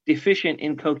become deficient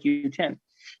in CoQ10.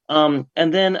 And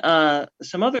then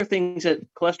some other things that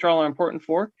cholesterol are important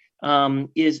for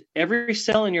is every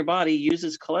cell in your body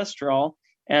uses cholesterol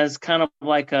as kind of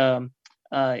like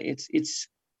it's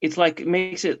like it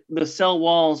makes the cell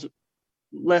walls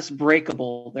less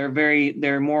breakable.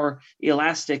 They're more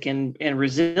elastic and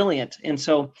resilient. And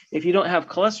so if you don't have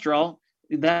cholesterol,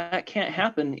 that can't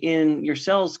happen. In your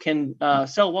cells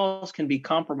cell walls can be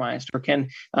compromised or can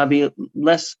be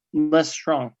less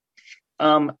strong.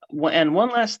 And one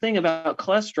last thing about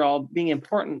cholesterol being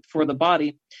important for the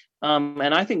body,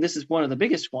 and I think this is one of the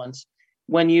biggest ones,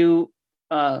 when you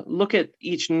look at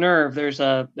each nerve, there's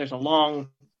a long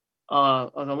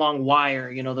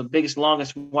wire, the biggest,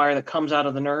 longest wire that comes out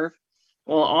of the nerve.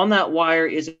 Well, on that wire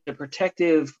is a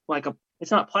protective,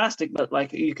 it's not plastic, but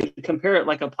like you could compare it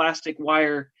like a plastic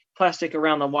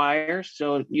around the wire,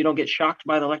 so you don't get shocked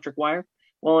by the electric wire.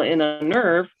 Well, in a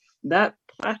nerve, that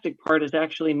plastic part is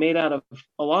actually a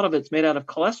lot of it's made out of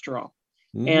cholesterol.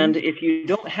 Mm-hmm. And if you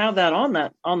don't have that on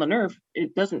the nerve,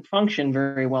 it doesn't function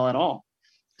very well at all.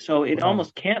 So it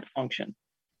almost can't function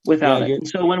without it. And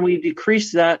so when we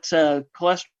decrease that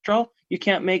cholesterol, you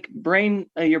can't make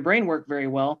your brain work very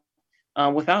well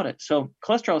without it. So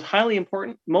cholesterol is highly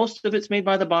important. Most of it's made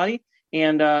by the body,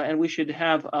 and we should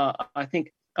have, I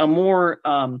think, a more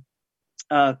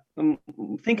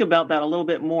think about that a little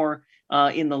bit more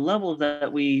in the levels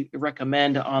that we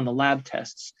recommend on the lab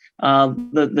tests.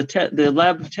 The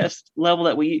lab test level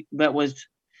that was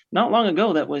not long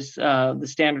ago, that was the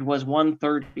standard was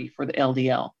 130 for the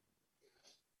LDL.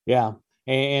 Yeah.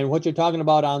 And what you're talking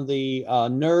about on the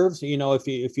nerves,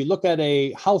 if you look at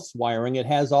a house wiring, it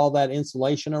has all that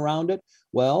insulation around it.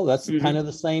 Well, that's kind of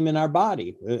the same in our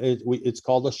body. It's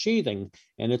called a sheathing,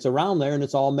 and it's around there, and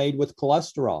it's all made with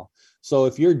cholesterol. So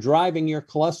if you're driving your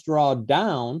cholesterol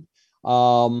down,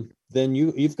 then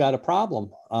you've got a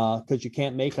problem because you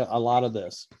can't make a lot of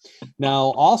this.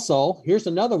 Now, also, here's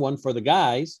another one for the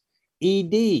guys: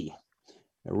 ED,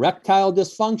 erectile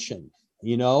dysfunction.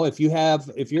 If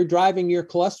you're driving your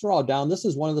cholesterol down, this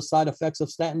is one of the side effects of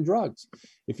statin drugs.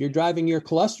 If you're driving your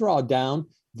cholesterol down,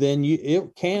 then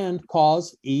it can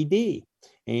cause ED,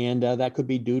 and that could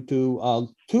be due to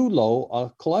too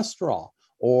low cholesterol,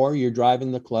 or you're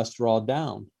driving the cholesterol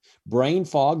down. Brain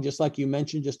fog, just like you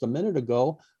mentioned just a minute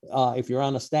ago, if you're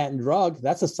on a statin drug,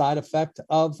 that's a side effect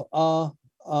of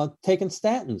taking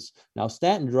statins. Now,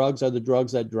 statin drugs are the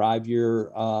drugs that drive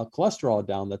your cholesterol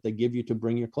down, that they give you to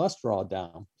bring your cholesterol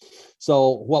down.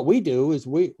 So what we do is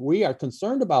we are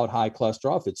concerned about high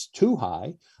cholesterol if it's too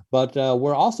high, but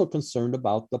we're also concerned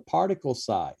about the particle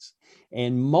size.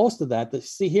 And most of that,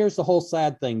 here's the whole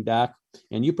sad thing, Doc,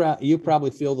 and you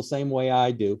probably feel the same way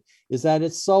I do, is that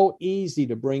it's so easy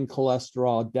to bring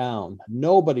cholesterol down.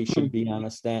 Nobody should be on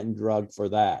a statin drug for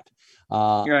that.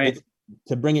 Right.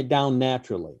 To bring it down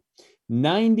naturally.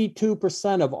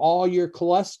 92% of all your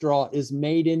cholesterol is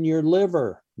made in your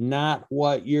liver, not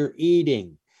what you're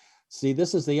eating. See,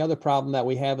 this is the other problem that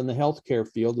we have in the healthcare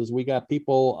field, is we got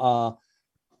people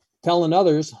telling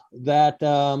others that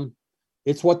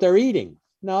it's what they're eating.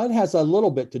 Now, it has a little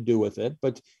bit to do with it,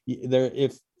 but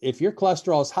if your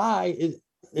cholesterol is high,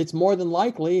 it's more than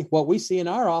likely what we see in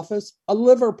our office, a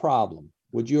liver problem.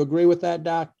 Would you agree with that,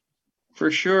 Doc? For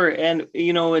sure. And,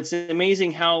 it's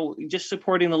amazing how just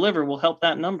supporting the liver will help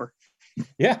that number.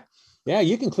 Yeah. Yeah.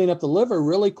 You can clean up the liver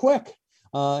really quick.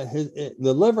 The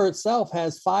liver itself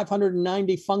has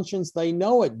 590 functions they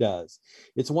know it does.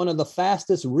 It's one of the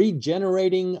fastest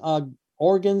regenerating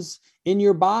organs in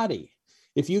your body.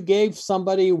 If you gave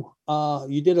somebody,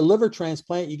 you did a liver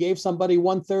transplant, you gave somebody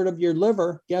 1/3 of your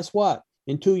liver, guess what?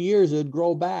 In 2 years, it'd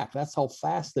grow back. That's how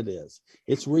fast it is.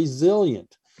 It's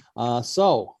resilient.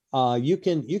 You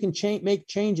can make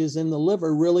changes in the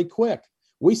liver really quick.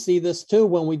 We see this too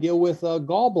when we deal with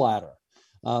gallbladder.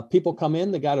 People come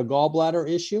in, they got a gallbladder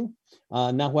issue.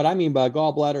 Now, what I mean by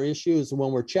gallbladder issue is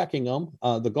when we're checking them,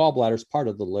 the gallbladder is part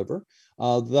of the liver.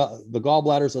 The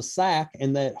gallbladder is a sac,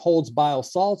 and that holds bile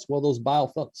salts. Well, those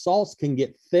bile salts can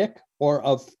get thick or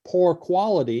of poor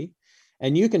quality,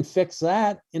 and you can fix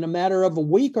that in a matter of a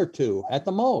week or two at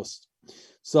the most.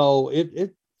 So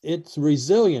it's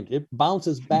resilient. It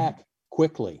bounces back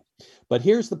quickly. But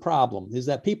here's the problem, is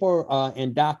that people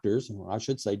and doctors, I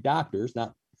should say doctors,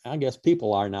 not, I guess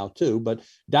people are now too, but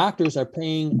doctors are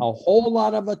paying a whole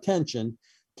lot of attention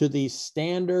to these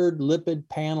standard lipid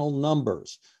panel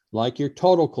numbers, like your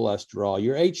total cholesterol,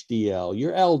 your HDL,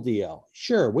 your LDL.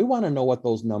 Sure, we want to know what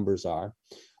those numbers are.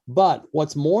 But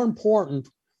what's more important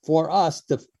for us,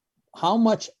 how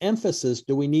much emphasis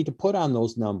do we need to put on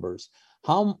those numbers?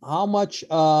 How much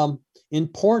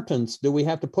importance do we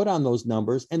have to put on those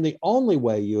numbers? And the only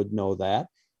way you would know that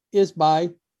is by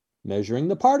measuring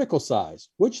the particle size,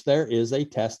 which there is a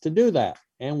test to do that.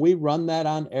 And we run that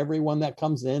on everyone that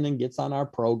comes in and gets on our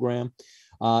program.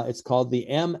 It's called the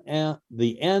NMR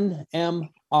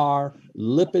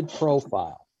lipid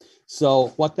profile. So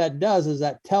what that does is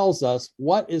that tells us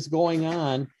what is going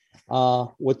on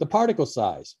with the particle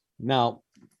size. Now,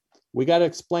 we got to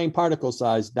explain particle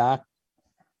size, Doc.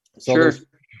 So sure.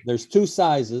 There's two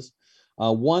sizes.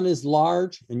 One is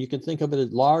large, and you can think of it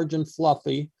as large and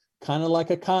fluffy, kind of like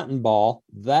a cotton ball.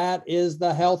 That is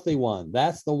the healthy one.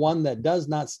 That's the one that does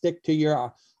not stick to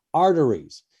your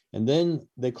arteries. And then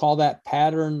they call that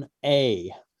pattern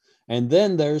A. And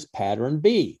then there's pattern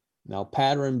B. Now,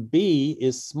 pattern B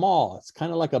is small. It's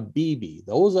kind of like a BB.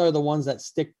 Those are the ones that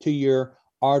stick to your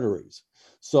arteries.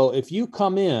 So if you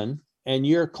come in and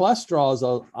your cholesterol is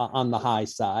on the high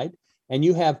side and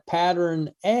you have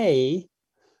pattern A,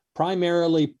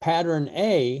 primarily pattern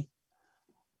A,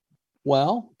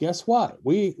 well, guess what?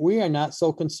 We are not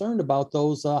so concerned about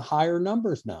those higher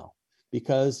numbers now,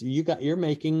 because you're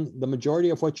making the majority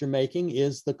of what you're making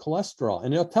is the cholesterol,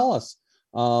 and it'll tell us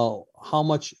how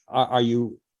much are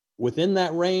you within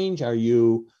that range? Are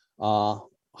you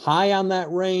high on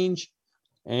that range?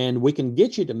 And we can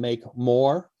get you to make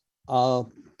more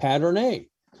pattern A.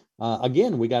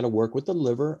 Again, we got to work with the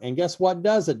liver. And guess what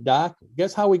does it, Doc?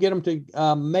 Guess how we get them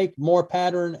to make more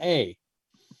pattern A?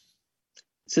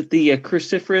 Is it the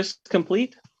cruciferous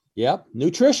complete? Yep,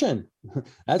 nutrition.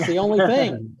 That's the only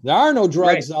thing. There are no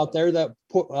drugs out there that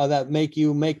that make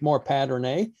you make more pattern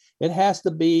A. It has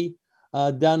to be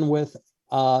done with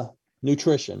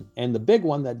nutrition. And the big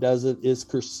one that does it is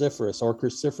cruciferous or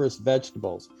cruciferous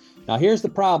vegetables. Now, here's the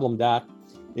problem, Doc,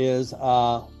 is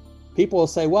people will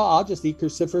say, well, I'll just eat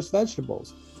cruciferous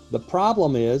vegetables. The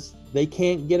problem is they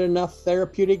can't get enough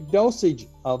therapeutic dosage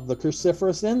of the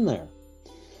cruciferous in there.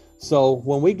 So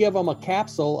when we give them a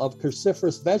capsule of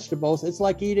cruciferous vegetables, it's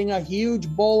like eating a huge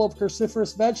bowl of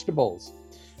cruciferous vegetables.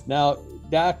 Now,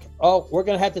 Doc, we're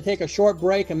going to have to take a short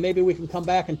break, and maybe we can come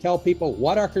back and tell people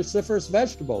what are cruciferous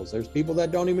vegetables. There's people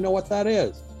that don't even know what that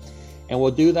is. And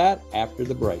we'll do that after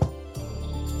the break.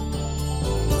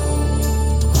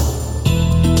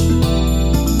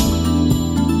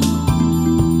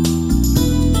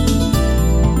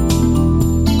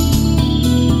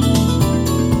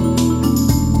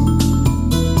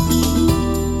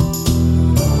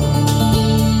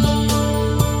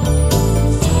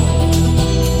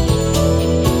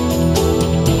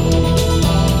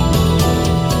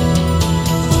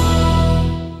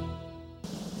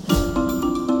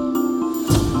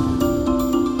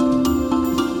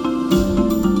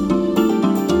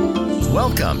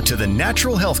 Welcome to the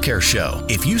Natural Healthcare Show.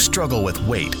 If you struggle with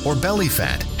weight or belly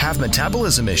fat, have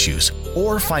metabolism issues,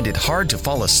 or find it hard to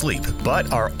fall asleep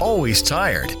but are always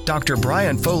tired, Dr.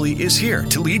 Brian Foley is here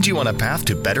to lead you on a path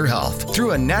to better health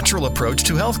through a natural approach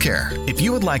to healthcare. If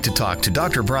you would like to talk to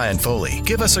Dr. Brian Foley,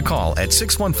 give us a call at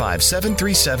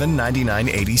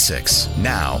 615-737-9986.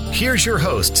 Now, here's your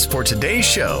hosts for today's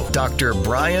show, Dr.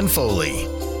 Brian Foley.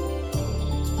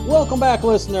 Welcome back,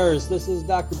 listeners. This is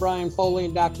Dr. Brian Foley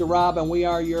and Dr. Rob, and we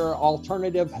are your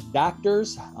alternative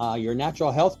doctors, your natural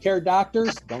health care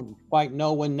doctors. Don't quite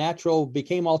know when natural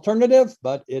became alternative,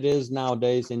 but it is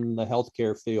nowadays in the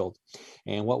healthcare field.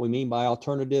 And what we mean by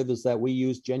alternative is that we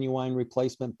use genuine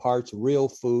replacement parts, real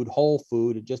food, whole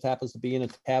food. It just happens to be in a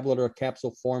tablet or a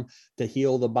capsule form to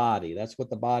heal the body. That's what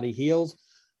the body heals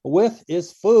with,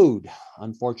 is food.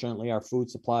 Unfortunately, our food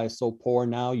supply is so poor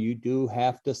now, you do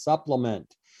have to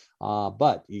supplement.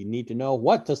 But you need to know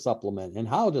what to supplement and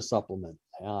how to supplement.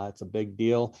 It's a big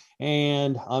deal.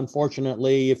 And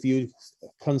unfortunately, if you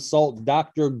consult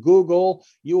Dr. Google,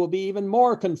 you will be even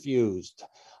more confused.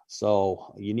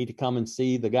 So you need to come and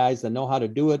see the guys that know how to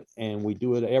do it. And we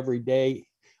do it every day,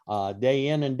 day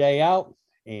in and day out.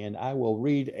 And I will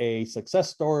read a success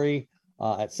story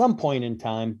at some point in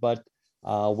time, but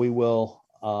we will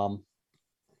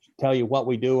tell you what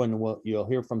we do, and you'll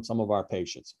hear from some of our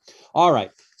patients. All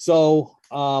right. So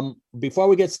before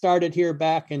we get started here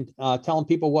back and telling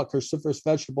people what cruciferous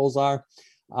vegetables are,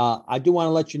 I do want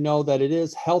to let you know that it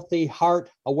is Healthy Heart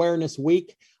Awareness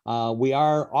Week. We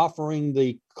are offering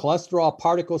the cholesterol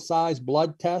particle size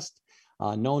blood test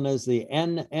known as the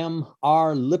NMR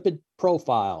lipid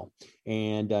profile.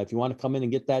 And if you want to come in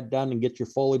and get that done and get your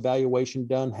full evaluation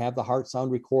done, have the heart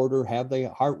sound recorder, have the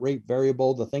heart rate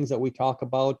variable, the things that we talk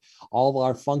about, all of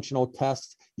our functional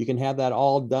tests, you can have that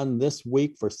all done this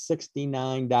week for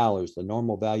 $69. The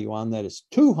normal value on that is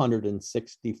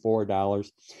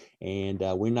 $264. And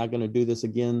we're not going to do this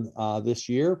again this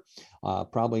year.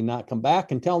 Probably not come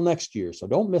back until next year. So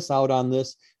don't miss out on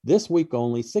this. This week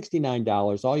only,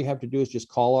 $69. All you have to do is just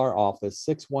call our office,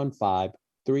 615-333-0021,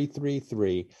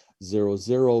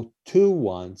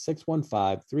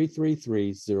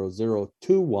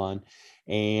 615-333-0021,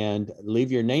 and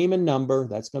leave your name and number.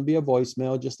 That's going to be a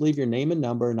voicemail. Just leave your name and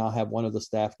number, and I'll have one of the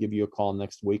staff give you a call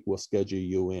next week. We'll schedule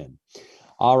you in.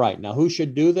 All right. Now, who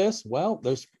should do this? Well,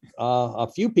 there's a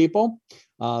few people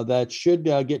that should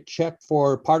get checked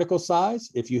for particle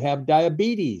size. If you have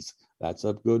diabetes, that's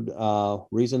a good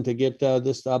reason to get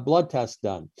this blood test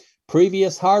done.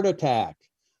 Previous heart attack,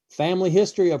 family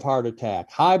history of heart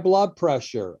attack, high blood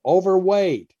pressure,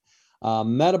 overweight,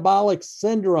 Metabolic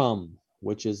syndrome,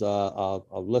 which is a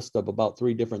list of about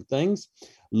 3 different things.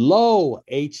 Low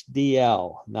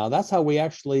HDL. Now that's how we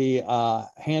actually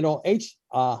handle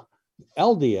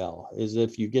LDL, is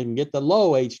if you can get the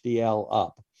low HDL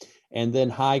up. And then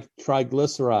high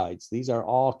triglycerides. These are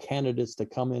all candidates to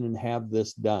come in and have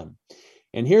this done.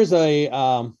 And here's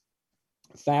a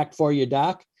fact for you,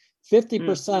 Doc.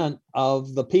 50%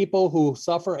 of the people who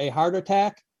suffer a heart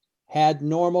attack had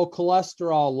normal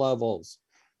cholesterol levels.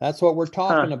 That's what we're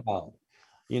talking about.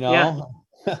 You know,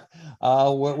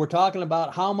 we're talking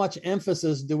about how much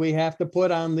emphasis do we have to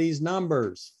put on these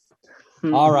numbers.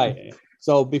 All right.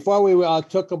 So before we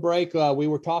took a break, we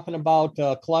were talking about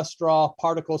cholesterol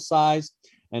particle size.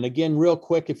 And again, real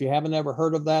quick, if you haven't ever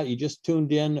heard of that, you just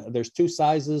tuned in. There's 2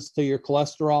 sizes to your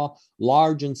cholesterol,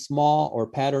 large and small, or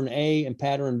pattern A and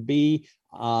pattern B.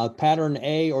 Pattern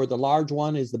A, or the large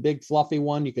one, is the big fluffy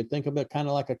one. You could think of it kind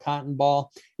of like a cotton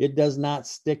ball. It does not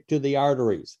stick to the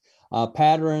arteries.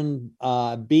 Pattern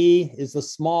B is the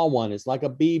small one. It's like a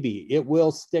BB. It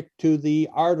will stick to the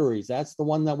arteries. That's the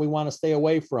one that we want to stay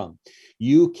away from.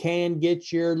 You can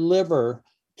get your liver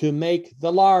to make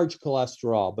the large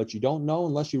cholesterol, but you don't know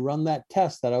unless you run that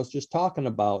test that I was just talking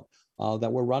about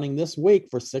that we're running this week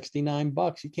for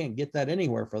 $69. You can't get that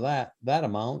anywhere for that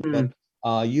amount,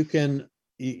 but you can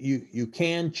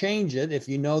change it if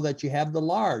you know that you have the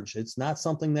large. It's not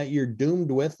something that you're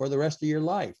doomed with for the rest of your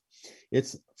life.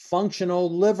 It's functional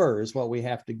liver is what we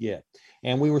have to get.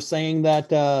 And we were saying that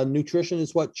nutrition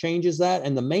is what changes that.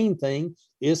 And the main thing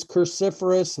is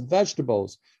cruciferous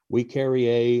vegetables. We carry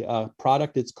a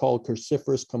product. It's called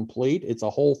Cruciferous Complete. It's a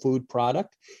whole food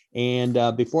product. And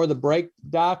before the break,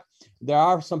 Doc, there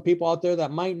are some people out there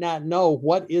that might not know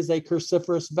what is a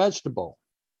cruciferous vegetable.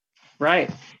 Right.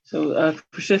 So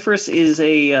cruciferous is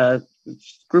a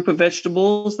group of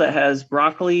vegetables that has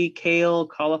broccoli, kale,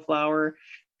 cauliflower,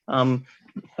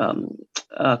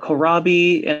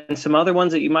 kohlrabi, and some other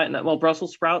ones that you might not, well,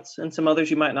 Brussels sprouts and some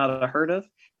others you might not have heard of.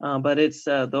 But it's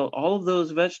all of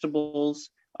those vegetables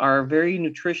are very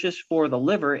nutritious for the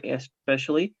liver,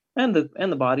 especially, and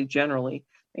the body generally.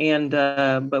 And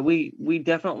but we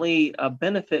definitely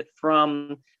benefit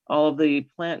from all of the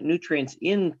plant nutrients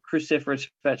in cruciferous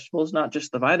vegetables, not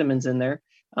just the vitamins in there.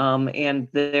 And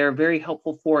they're very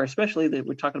helpful for, especially that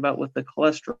we're talking about with the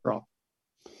cholesterol.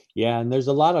 Yeah, and there's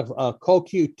a lot of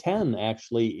CoQ10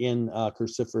 actually in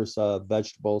cruciferous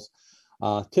vegetables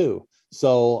too.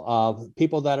 So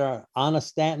people that are on a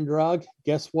statin drug,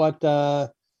 guess what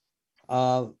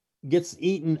gets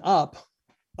eaten up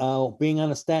being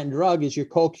on a statin drug is your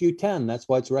CoQ10. That's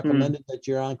why it's recommended that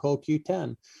you're on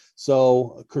CoQ10.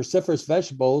 So cruciferous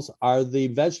vegetables are the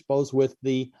vegetables with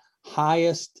the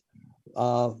highest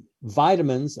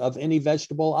vitamins of any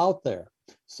vegetable out there.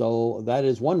 So that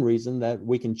is one reason that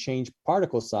we can change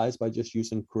particle size by just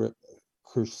using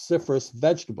cruciferous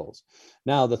vegetables.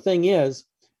 Now, the thing is,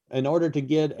 in order to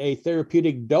get a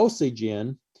therapeutic dosage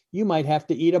in, you might have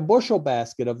to eat a bushel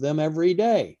basket of them every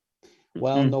day.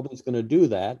 Well, nobody's going to do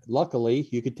that. Luckily,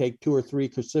 you could take 2 or 3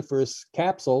 cruciferous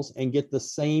capsules and get the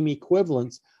same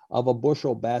equivalence of a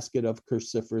bushel basket of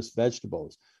cruciferous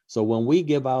vegetables. So when we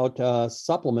give out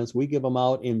supplements, we give them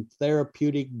out in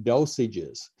therapeutic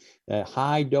dosages,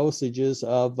 high dosages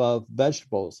of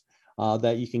vegetables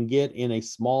that you can get in a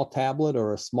small tablet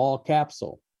or a small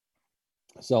capsule.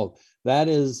 So that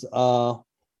is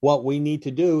what we need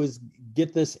to do, is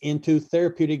get this into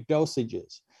therapeutic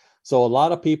dosages. So a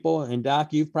lot of people, and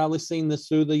Doc, you've probably seen this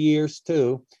through the years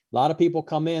too, a lot of people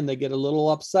come in, they get a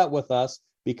little upset with us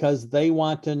because they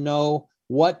want to know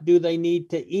what do they need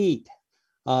to eat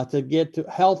to get to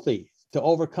healthy, to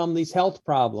overcome these health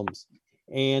problems.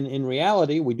 And in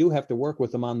reality, we do have to work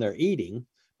with them on their eating,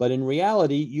 but in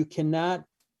reality, you cannot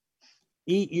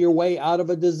eat your way out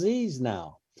of a disease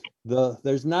now.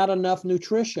 There's not enough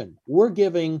nutrition. We're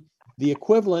giving the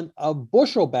equivalent of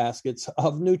bushel baskets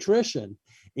of nutrition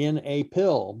in a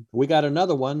pill. We got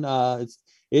another one.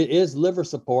 It is liver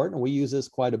support, and we use this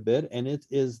quite a bit, and it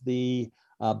is the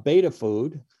beta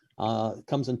food. It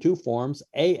comes in 2 forms,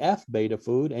 AF beta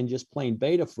food and just plain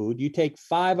beta food. You take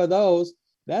 5 of those,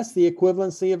 that's the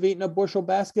equivalency of eating a bushel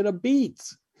basket of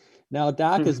beets. Now,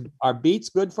 Doc, are beets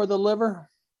good for the liver?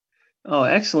 Oh,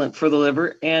 excellent for the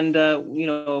liver. And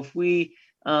if we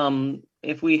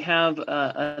have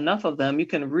enough of them, you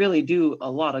can really do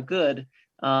a lot of good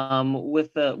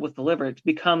with the liver. It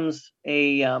becomes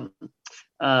a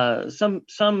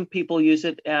some people use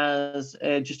it as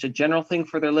just a general thing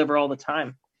for their liver all the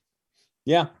time.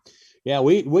 Yeah,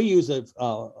 we use it.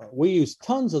 We use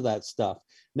tons of that stuff.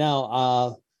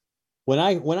 Now,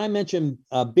 when I mention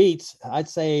beets, I'd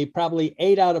say probably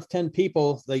 8 out of 10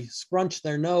 people, they scrunch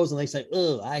their nose and they say,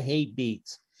 "Oh, I hate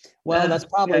beets." Well, that's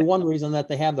probably one reason that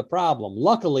they have the problem.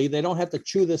 Luckily, they don't have to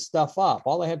chew this stuff up.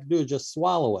 All they have to do is just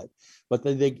swallow it. But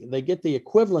they get the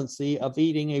equivalency of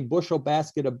eating a bushel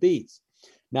basket of beets.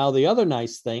 Now, the other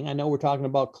nice thing, I know we're talking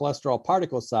about cholesterol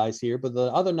particle size here, but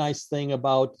the other nice thing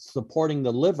about supporting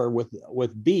the liver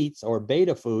with beets or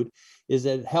beta food is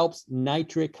that it helps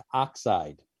nitric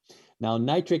oxide. Now,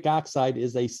 nitric oxide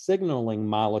is a signaling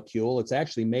molecule. It's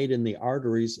actually made in the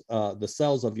arteries, the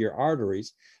cells of your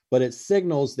arteries, but it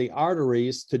signals the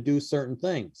arteries to do certain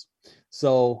things.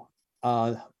 So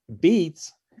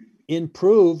beets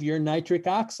improve your nitric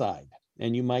oxide.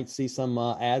 And you might see some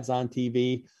ads on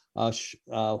TV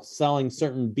selling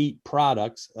certain beet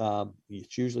products.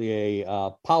 It's usually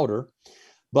a powder.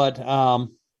 But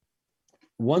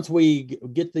once we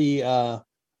get the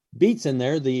beets in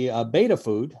there, the beta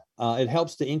food, it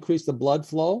helps to increase the blood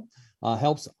flow,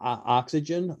 helps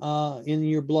oxygen in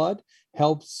your blood,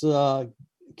 helps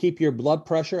keep your blood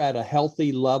pressure at a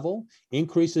healthy level,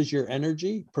 increases your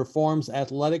energy, improves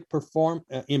athletic performance,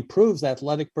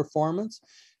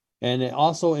 and it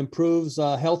also improves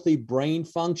healthy brain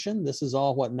function. This is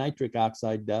all what nitric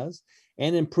oxide does,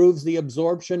 and improves the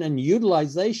absorption and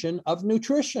utilization of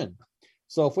nutrition.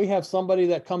 So if we have somebody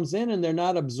that comes in and they're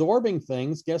not absorbing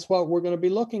things, guess what we're going to be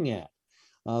looking at?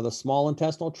 The small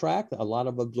intestinal tract, a lot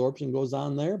of absorption goes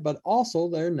on there, but also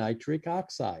their nitric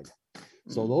oxide.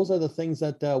 So those are the things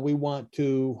that we want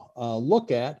to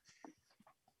look at.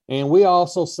 And we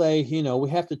also say, we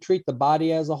have to treat the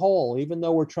body as a whole. Even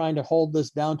though we're trying to hold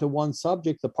this down to one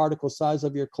subject, the particle size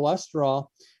of your cholesterol,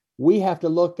 we have to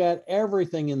look at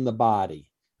everything in the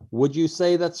body. Would you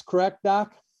say that's correct,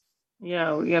 Doc?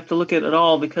 Yeah, we have to look at it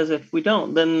all, because if we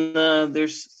don't, then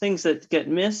there's things that get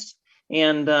missed.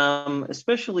 And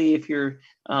especially if you're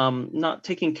not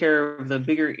taking care of the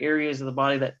bigger areas of the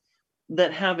body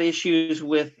that have issues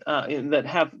with, that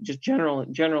have just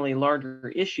generally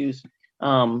larger issues,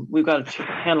 we've got to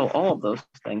handle all of those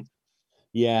things.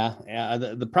 Yeah.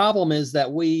 The problem is that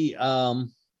we, a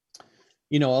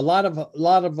lot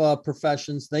of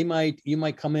professions, you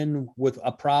might come in with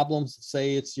a problem,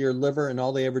 say it's your liver, and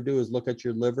all they ever do is look at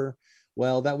your liver.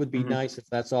 Well, that would be nice if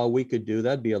that's all we could do.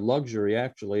 That'd be a luxury,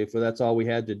 actually, if that's all we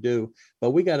had to do.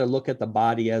 But we got to look at the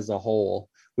body as a whole.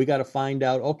 We got to find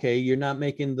out, okay, you're not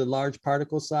making the large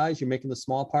particle size, you're making the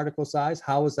small particle size.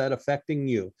 How is that affecting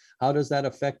you? How does that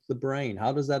affect the brain?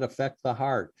 How does that affect the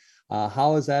heart?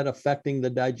 How is that affecting the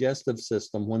digestive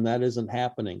system when that isn't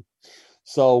happening?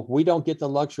 So we don't get the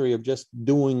luxury of just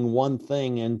doing one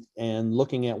thing and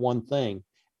looking at one thing.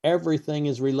 Everything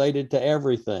is related to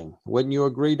everything. Wouldn't you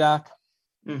agree, Doc?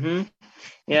 Mm-hmm.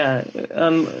 Yeah. The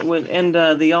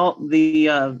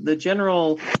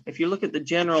general, if you look at the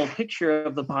general picture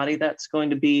of the body, that's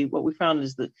going to be what we found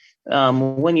is that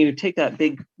when you take that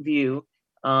big view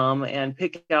and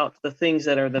pick out the things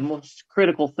that are the most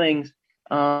critical things,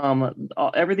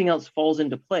 everything else falls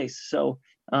into place. So,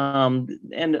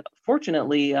 and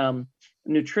fortunately,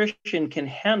 nutrition can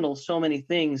handle so many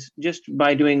things. Just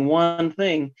by doing one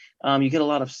thing, you get a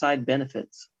lot of side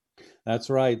benefits.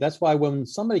 That's right. That's why when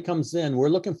somebody comes in, we're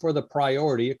looking for the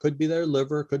priority. It could be their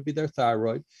liver, it could be their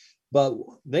thyroid, but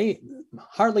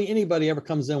hardly anybody ever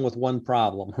comes in with one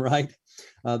problem, right?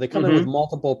 They come in with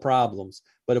multiple problems.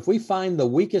 But if we find the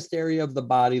weakest area of the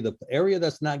body, the area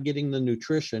that's not getting the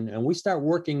nutrition, and we start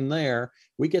working there,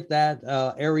 we get that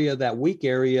area, that weak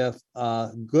area,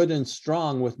 good and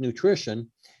strong with nutrition.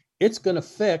 It's going to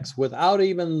fix, without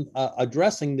even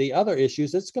addressing the other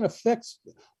issues, it's going to fix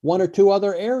one or two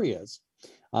other areas.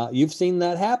 You've seen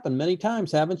that happen many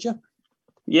times, haven't you?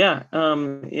 Yeah.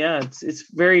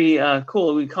 It's very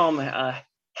cool. We call them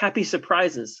happy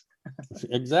surprises.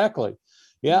 Exactly.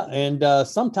 Yeah. And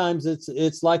sometimes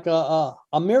it's like a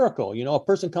miracle. A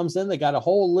person comes in, they got a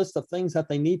whole list of things that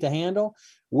they need to handle.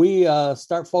 We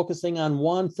start focusing on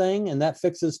one thing, and that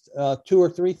fixes 2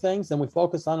 or 3 things. Then we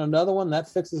focus on another one, that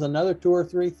fixes another 2 or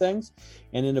 3 things.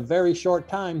 And in a very short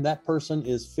time, that person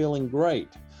is feeling great.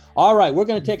 All right, we're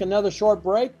going to take another short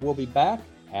break. We'll be back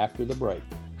after the break.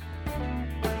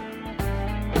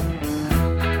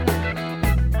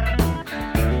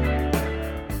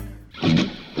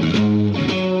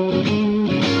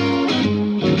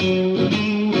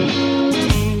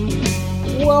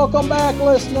 Welcome back,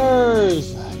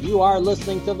 listeners. You are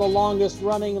listening to the longest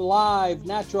running live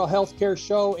natural healthcare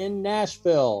show in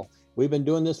Nashville. We've been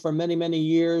doing this for many, many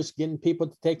years, getting people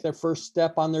to take their first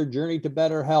step on their journey to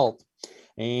better health.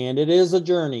 And it is a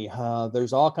journey.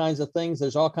 There's all kinds of things.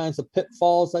 There's all kinds of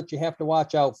pitfalls that you have to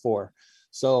watch out for.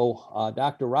 So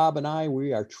Dr. Rob and I,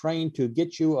 we are trained to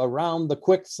get you around the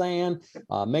quicksand,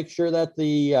 make sure that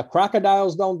the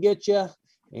crocodiles don't get you,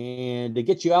 and to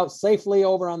get you out safely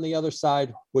over on the other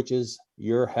side, which is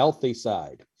your healthy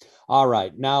side. All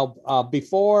right, now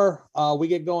before we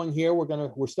get going here,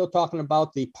 we're still talking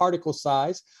about the particle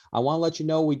size. I want to let you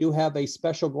know we do have a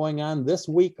special going on this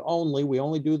week only. We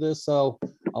only do this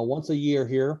once a year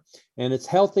here, and it's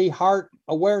Healthy Heart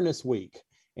Awareness Week.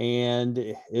 And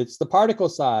it's the particle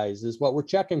size is what we're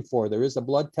checking for. There is a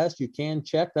blood test you can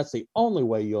check. That's the only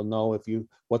way you'll know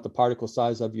what the particle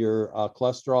size of your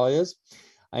cholesterol is.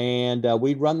 And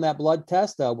we run that blood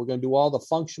test. We're going to do all the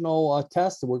functional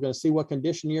tests. We're going to see what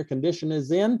condition your condition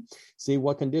is in, see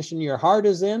what condition your heart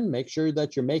is in, make sure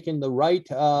that you're making the right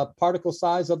particle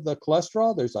size of the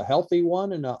cholesterol. There's a healthy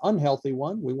one and an unhealthy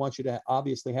one. We want you to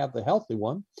obviously have the healthy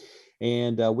one.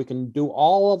 And we can do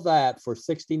all of that for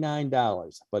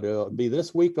 $69, but it'll be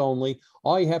this week only.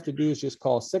 All you have to do is just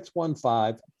call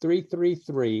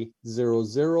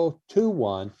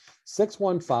 615-333-0021,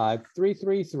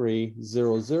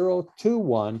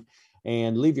 615-333-0021,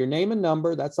 and leave your name and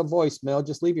number. That's a voicemail.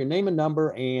 Just leave your name and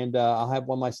number, and I'll have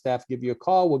one of my staff give you a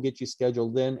call. We'll get you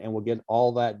scheduled in, and we'll get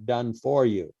all that done for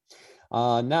you.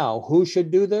 Now, who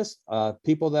should do this?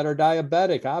 People that are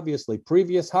diabetic, obviously,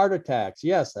 previous heart attacks.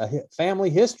 Yes, a family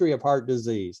history of heart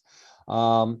disease.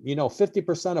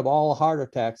 50% of all heart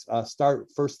attacks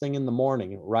start first thing in the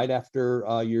morning, right after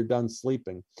you're done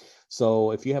sleeping.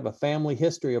 So if you have a family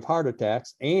history of heart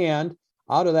attacks, and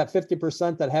out of that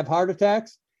 50% that have heart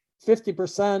attacks,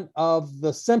 50% of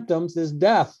the symptoms is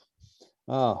death.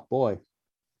 Oh, boy.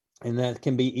 And that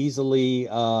can be easily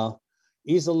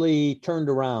turned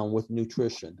around with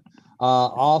nutrition.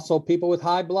 Also, people with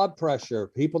high blood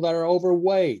pressure, people that are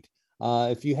overweight.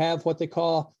 If you have what they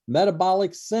call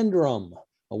metabolic syndrome,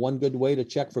 one good way to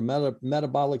check for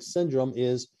metabolic syndrome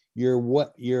is your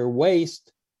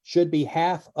waist should be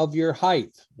half of your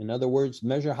height. In other words,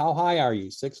 measure how high are you?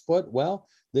 6 foot? Well,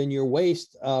 then your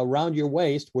waist, around your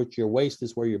waist, which your waist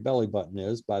is where your belly button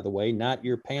is, by the way, not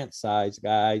your pant size,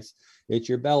 guys. It's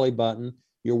your belly button.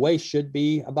 Your waist should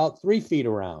be about 3 feet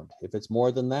around. If it's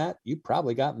more than that, you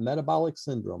probably got metabolic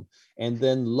syndrome. And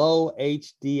then low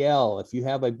HDL. If you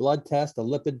have a blood test, a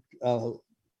lipid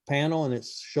panel, and it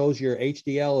shows your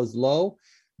HDL is low,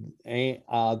 then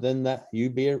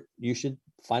you should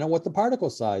find out what the particle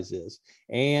size is.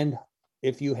 And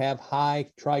if you have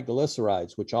high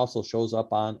triglycerides, which also shows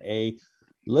up on a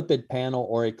lipid panel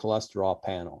or a cholesterol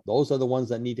panel, those are the ones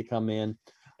that need to come in.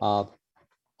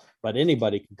 But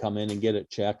anybody can come in and get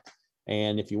it checked.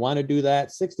 And if you want to do that,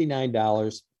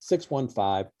 $69,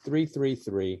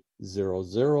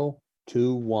 615-333-0021,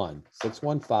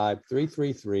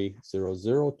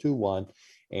 615-333-0021,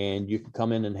 and you can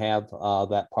come in and have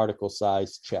that particle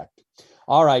size checked.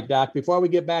 All right, Doc, before we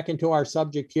get back into our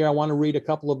subject here, I want to read a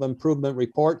couple of improvement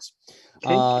reports.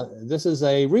 Okay. This is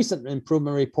a recent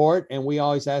improvement report, and we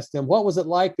always ask them, what was it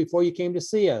like before you came to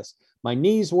see us? My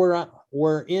knees were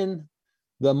in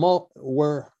let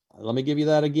me give you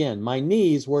that again. My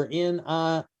knees were in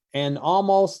an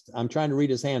almost, I'm trying to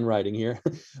read his handwriting here.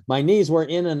 My knees were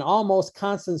in an almost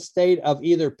constant state of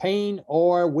either pain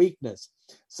or weakness,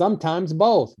 sometimes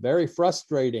both, very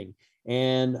frustrating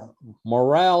and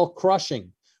morale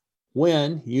crushing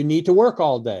when you need to work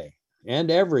all day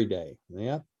and every day.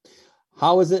 Yeah.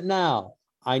 How is it now?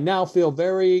 I now feel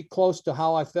very close to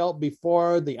how I felt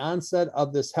before the onset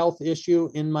of this health issue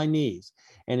in my knees,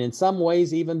 and in some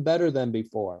ways even better than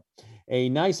before. A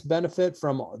nice benefit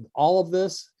from all of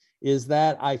this is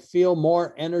that I feel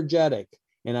more energetic,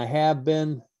 and I have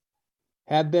been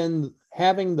having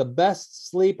the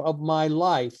best sleep of my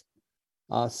life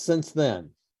since then.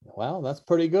 Well, that's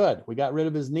pretty good. We got rid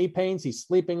of his knee pains. He's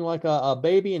sleeping like a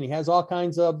baby, and he has all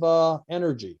kinds of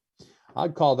energy.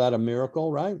 I'd call that a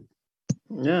miracle, right?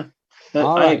 Yeah.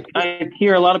 All right. I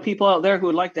hear a lot of people out there who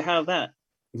would like to have that.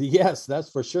 Yes, that's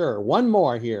for sure. One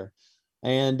more here.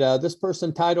 And this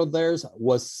person titled theirs,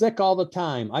 was sick all the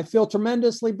time. I feel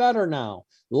tremendously better now.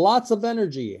 Lots of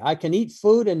energy. I can eat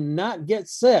food and not get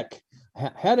sick.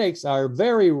 Headaches are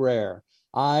very rare.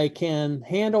 I can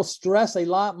handle stress a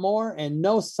lot more and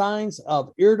no signs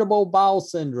of irritable bowel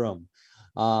syndrome.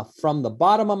 From the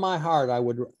bottom of my heart, I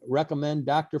would recommend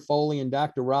Dr. Foley and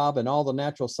Dr. Rob and all the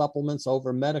natural supplements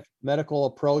over medical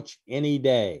approach any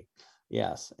day.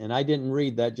 Yes, and I didn't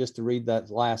read that just to read that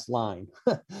last line.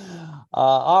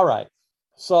 All right.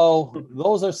 So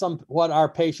those are what our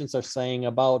patients are saying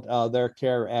about their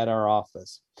care at our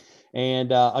office.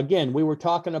 And again, we were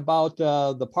talking about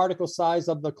the particle size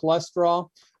of the cholesterol.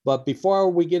 But before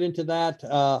we get into that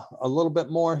a little bit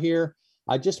more here,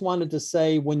 I just wanted to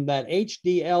say when that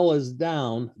HDL is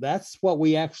down, that's what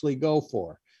we actually go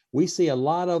for. We see a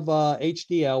lot of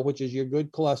HDL, which is your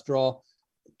good cholesterol,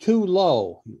 too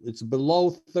low. It's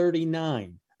below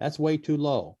 39. That's way too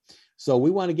low. So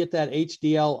we want to get that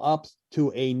HDL up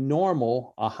to a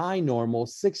normal, a high normal,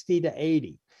 60 to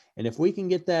 80. And if we can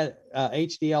get that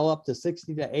HDL up to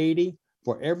 60 to 80,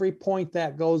 for every point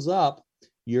that goes up,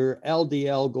 your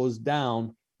LDL goes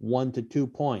down 1 to 2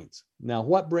 points. Now,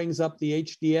 what brings up the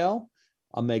HDL?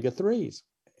 Omega-3s.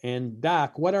 And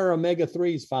Doc, what are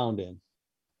omega-3s found in?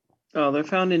 Oh, they're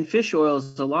found in fish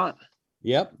oils a lot.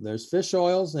 Yep, there's fish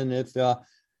oils. And if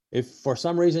for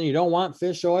some reason you don't want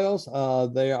fish oils,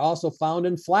 they are also found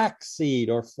in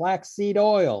flaxseed or flaxseed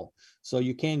oil. So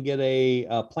you can get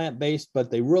a plant-based,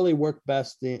 but they really work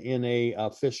best in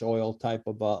a fish oil type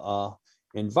of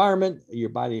environment. Your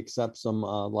body accepts them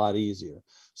a lot easier.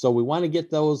 So we want to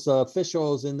get those fish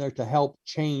oils in there to help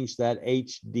change that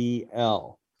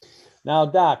HDL. Now,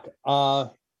 Doc,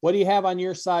 what do you have on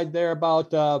your side there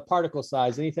about particle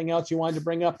size? Anything else you wanted to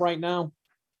bring up right now?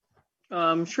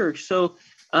 Sure. So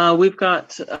we've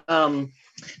got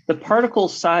the particle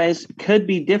size could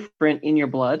be different in your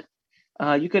blood.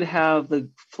 You could have the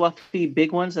fluffy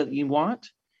big ones that you want,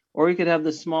 or you could have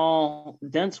the small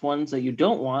dense ones that you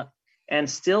don't want, and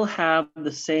still have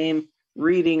the same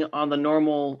reading on the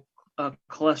normal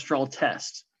cholesterol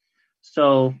test.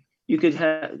 So you could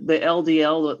have the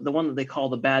LDL, the one that they call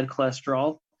the bad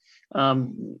cholesterol,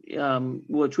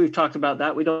 which we've talked about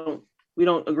that. We don't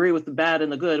agree with the bad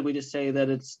and the good. We just say that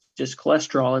it's just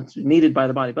cholesterol. It's needed by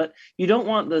the body. But you don't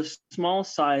want the small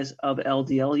size of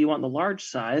LDL. You want the large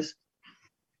size,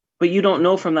 but you don't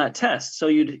know from that test. So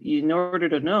you in order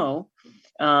to know,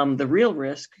 the real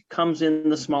risk comes in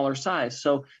the smaller size.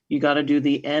 So you got to do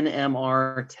the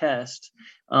NMR test.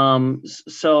 So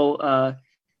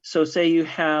say you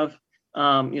have,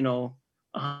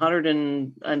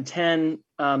 110,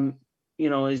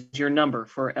 is your number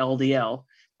for LDL.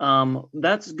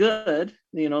 That's good.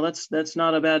 That's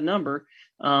not a bad number.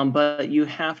 But you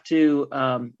have to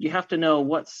know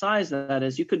what size that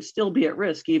is. You could still be at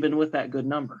risk even with that good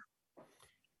number.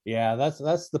 Yeah,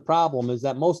 that's the problem, is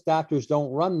that most doctors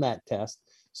don't run that test.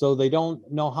 So they don't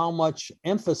know how much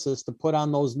emphasis to put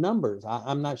on those numbers.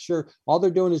 I'm not sure. All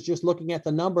they're doing is just looking at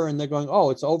the number and they're going,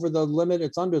 oh, it's over the limit,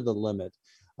 it's under the limit.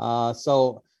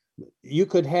 So you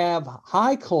could have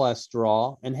high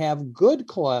cholesterol and have good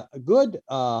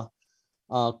cholesterol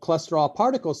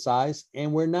particle size,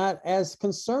 and we're not as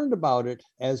concerned about it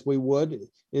as we would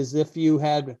is if you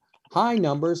had high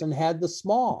numbers and had the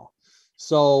small.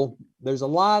 So there's a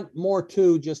lot more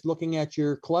to just looking at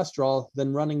your cholesterol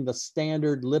than running the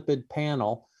standard lipid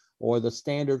panel or the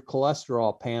standard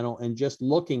cholesterol panel and just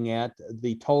looking at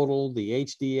the total, the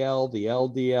HDL, the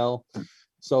LDL.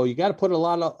 So you got to put a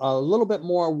little bit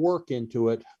more work into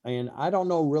it. And I don't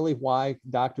know really why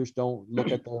doctors don't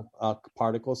look at the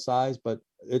particle size, but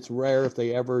it's rare if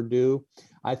they ever do.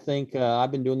 I think I've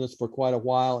been doing this for quite a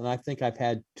while, and I think I've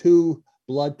had 2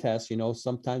 blood tests.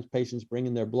 Sometimes patients bring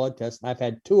in their blood tests, and I've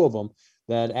had 2 of them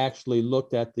that actually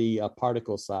looked at the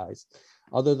particle size.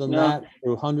 Other than that,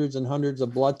 through hundreds and hundreds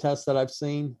of blood tests that I've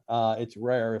seen, it's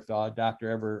rare if a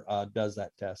doctor ever does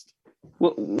that test.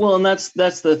 Well, and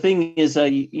that's the thing is,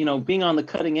 being on the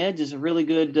cutting edge is a really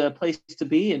good place to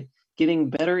be, and getting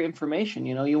better information.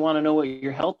 You want to know what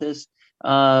your health is.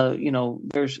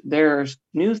 There's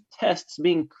new tests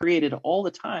being created all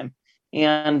the time.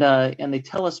 And they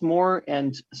tell us more,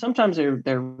 and sometimes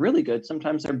they're really good.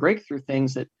 Sometimes they're breakthrough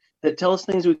things that tell us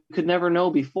things we could never know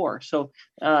before. So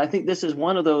I think this is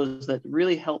one of those that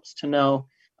really helps to know,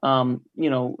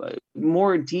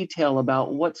 more detail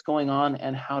about what's going on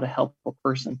and how to help a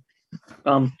person.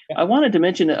 I wanted to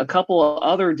mention a couple of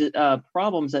other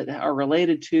problems that are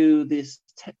related to this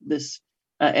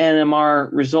NMR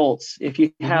results. If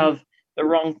you have the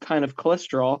wrong kind of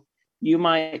cholesterol, you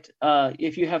might,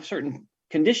 if you have certain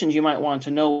conditions, you might want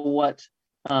to know what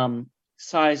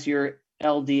size your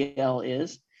LDL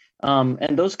is.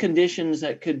 And those conditions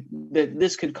that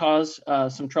this could cause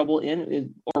some trouble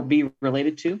in or be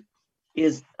related to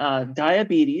is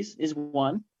diabetes is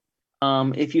one.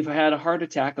 If you've had a heart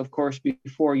attack, of course,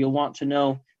 before, you'll want to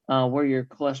know where your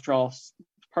cholesterol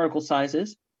particle size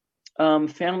is.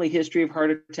 Family history of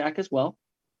heart attack as well,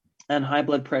 and high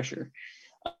blood pressure.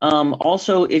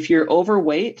 Also, if you're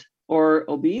overweight or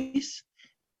obese,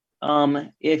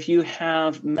 if you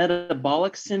have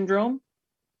metabolic syndrome,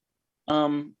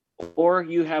 or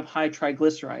you have high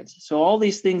triglycerides. So all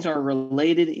these things are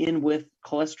related in with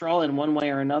cholesterol in one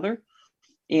way or another.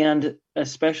 And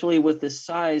especially with the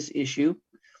size issue,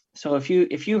 So if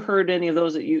you heard any of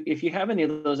those if you have any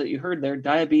of those that you heard there,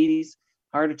 diabetes,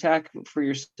 heart attack for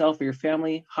yourself or your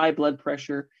family, high blood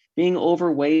pressure, being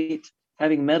overweight,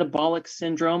 having metabolic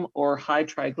syndrome or high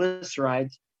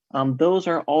triglycerides, those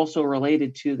are also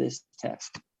related to this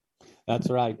test. That's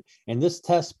right. And this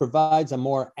test provides a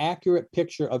more accurate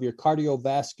picture of your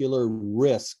cardiovascular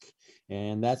risk.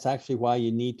 And that's actually why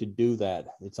you need to do that.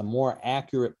 It's a more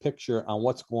accurate picture on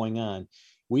what's going on.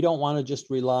 We don't want to just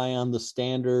rely on the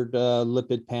standard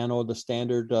lipid panel, the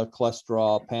standard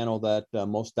cholesterol panel that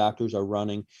most doctors are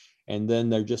running. And then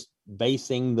they're just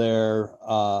basing their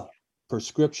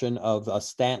prescription of a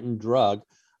statin drug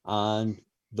on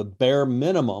the bare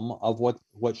minimum of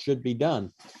what should be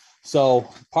done. So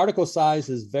particle size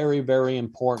is very, very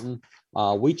important.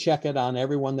 We check it on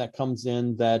everyone that comes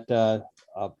in that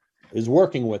is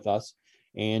working with us,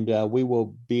 and we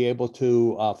will be able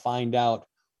to find out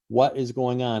what is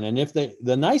going on. And if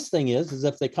the nice thing is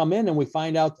if they come in and we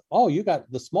find out, oh, you got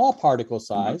the small particle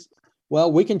size, well,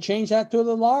 we can change that to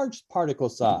the large particle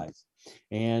size.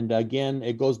 And again,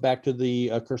 it goes back to the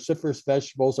cruciferous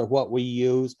vegetables are what we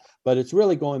use, but it's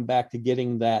really going back to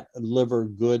getting that liver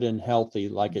good and healthy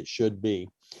like it should be.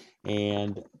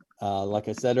 And like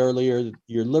I said earlier,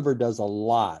 your liver does a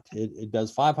lot. It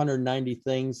does 590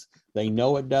 things. They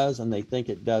know it does, and they think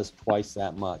it does twice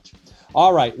that much.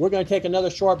 All right, we're going to take another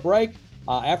short break.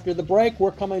 After the break,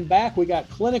 we're coming back. We got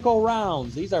clinical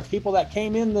rounds. These are people that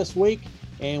came in this week,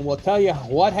 and we'll tell you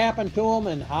what happened to them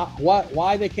and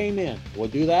why they came in. We'll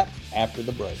do that after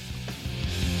the break.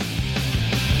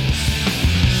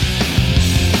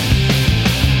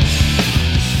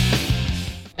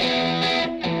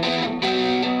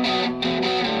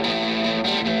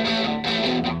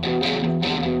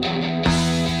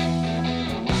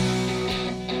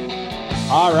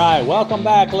 All right, welcome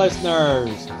back,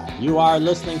 listeners. You are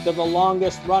listening to the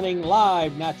longest running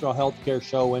live natural healthcare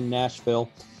show in Nashville.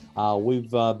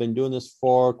 We've been doing this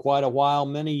for quite a while,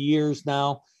 many years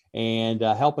now, and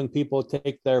helping people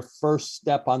take their first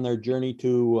step on their journey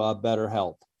to better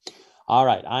health. All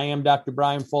right, I am Dr.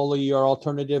 Brian Foley, your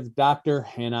alternative doctor,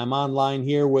 and I'm online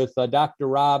here with Dr.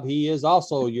 Rob. He is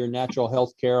also your natural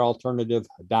healthcare alternative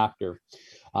doctor.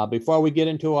 Before we get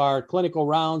into our clinical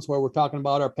rounds where we're talking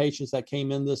about our patients that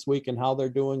came in this week and how they're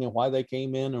doing and why they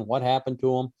came in and what happened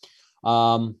to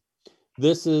them,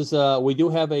 this is, we do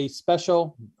have a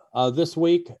special this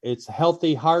week. It's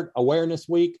Healthy Heart Awareness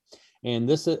Week. And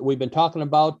this is, we've been talking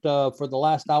about for the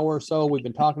last hour or so, we've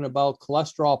been talking about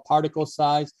cholesterol particle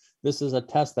size. This is a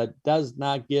test that does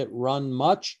not get run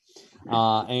much.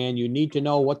 And you need to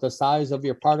know what the size of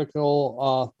your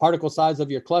particle size of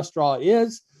your cholesterol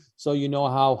is, so you know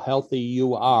how healthy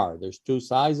you are. There's two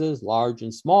sizes, large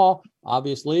and small.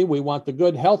 Obviously, we want the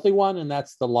good, healthy one, and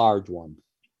that's the large one.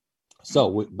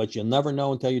 So, but you'll never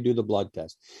know until you do the blood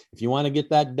test. If you want to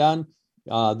get that done,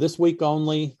 this week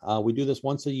only, we do this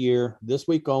once a year. This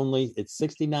week only, it's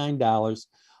 $69.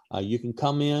 You can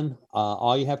come in.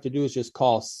 All you have to do is just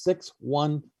call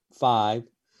 615-333-0021,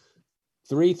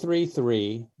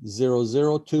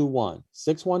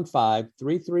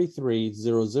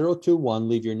 615-333-0021.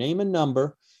 Leave your name and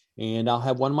number, and I'll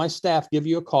have one of my staff give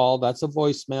you a call. That's a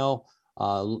voicemail,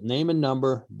 name and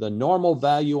number. The normal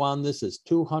value on this is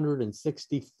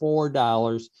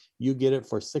 $264. You get it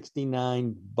for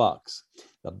 $69.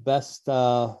 The best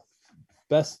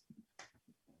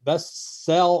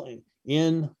sell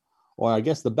in, or I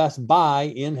guess the best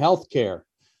buy in healthcare.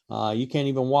 You can't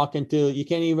even walk into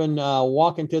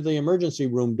the emergency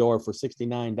room door for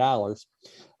 $69,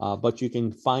 but you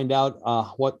can find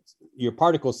out what your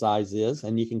particle size is,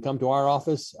 and you can come to our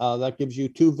office. That gives you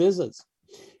 2 visits,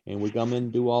 and we come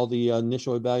in, do all the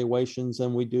initial evaluations,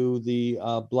 and we do the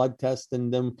blood test,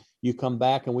 and then you come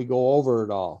back and we go over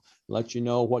it all, let you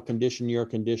know what condition your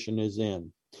condition is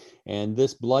in. And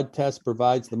this blood test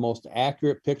provides the most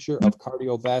accurate picture of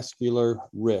cardiovascular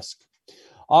risk.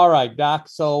 All right, Doc.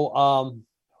 So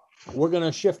we're going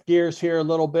to shift gears here a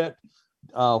little bit.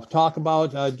 Talk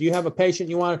about. Do you have a patient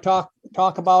you want to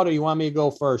talk about, or you want me to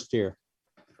go first here?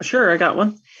 Sure, I got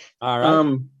one. All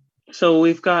right. So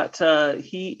we've got.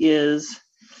 He is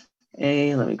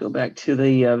a. Let me go back to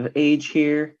the age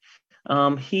here.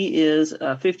 He is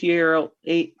a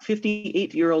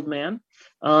 58-year-old man.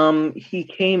 He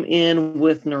came in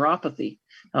with neuropathy.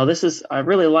 Now, I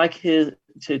really like to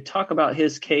talk about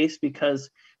his case because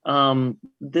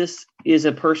this is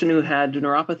a person who had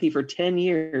neuropathy for 10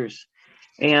 years.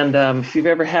 And if you've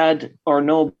ever had or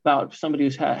know about somebody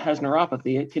who has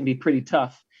neuropathy, it can be pretty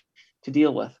tough to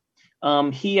deal with.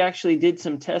 He actually did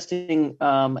some testing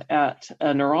at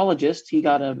a neurologist. He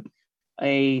got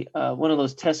a one of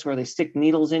those tests where they stick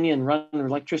needles in you and run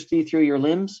electricity through your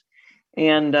limbs,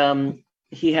 and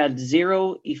he had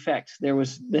zero effect.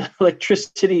 The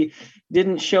electricity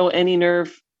didn't show any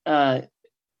nerve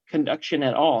conduction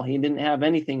at all. He didn't have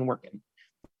anything working.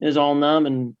 It was all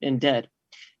numb and dead.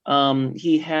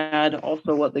 He had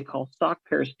also what they call sock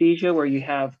paresthesia, where you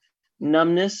have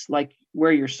numbness, like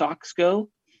where your socks go,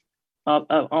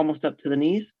 almost up to the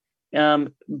knees.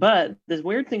 But the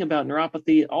weird thing about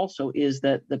neuropathy also is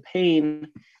that the pain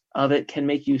of it can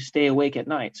make you stay awake at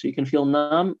night. So you can feel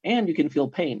numb and you can feel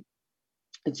pain.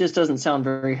 It just doesn't sound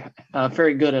very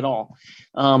good at all.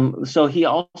 So he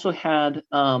also had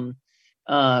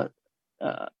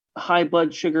high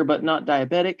blood sugar, but not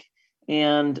diabetic.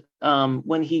 And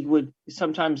when he would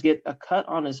sometimes get a cut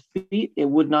on his feet, it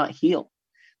would not heal.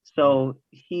 So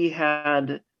he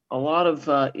had a lot of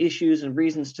issues and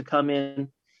reasons to come in.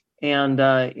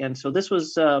 And so this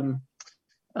was,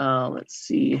 let's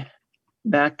see,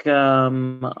 back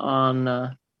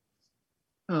on,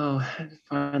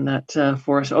 find that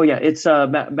for us. Oh yeah, it's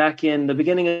back in the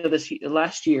beginning of this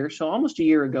last year. So almost a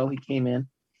year ago, he came in.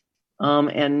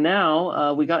 And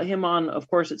now we got him on, of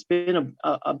course, it's been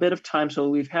a bit of time. So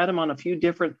we've had him on a few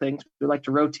different things. We like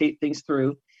to rotate things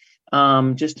through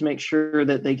just to make sure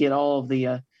that they get all of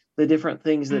the different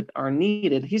things that are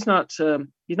needed. He's not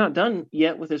done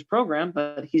yet with his program,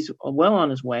 but he's well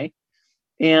on his way.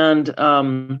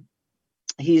 And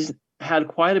he's had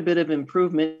quite a bit of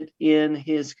improvement in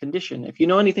his condition. If you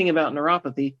know anything about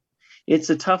neuropathy, it's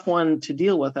a tough one to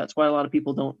deal with. That's why a lot of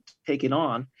people don't take it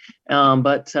on.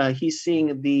 But he's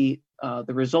seeing the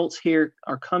results here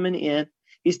are coming in.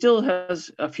 He still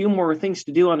has a few more things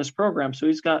to do on his program. So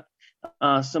he's got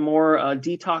some more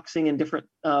detoxing and different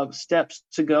steps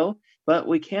to go. But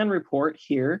we can report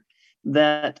here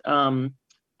that, and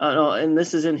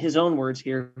this is in his own words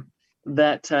here,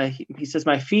 that he says,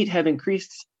 my feet have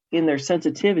increased in their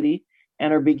sensitivity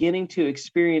and are beginning to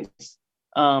experience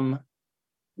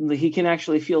he can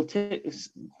actually feel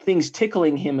things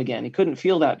tickling him again. He couldn't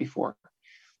feel that before.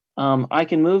 I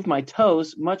can move my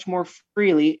toes much more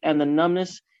freely, and the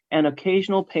numbness and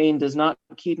occasional pain does not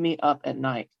keep me up at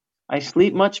night. I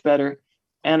sleep much better,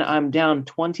 and I'm down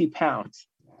 20 pounds.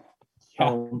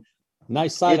 Yeah.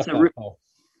 Nice side effect.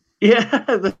 Yeah,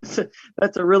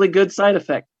 that's a really good side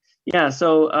effect. Yeah,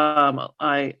 so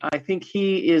I think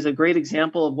he is a great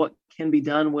example of what can be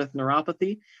done with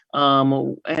neuropathy,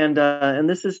 and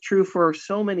this is true for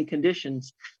so many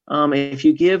conditions. If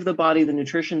you give the body the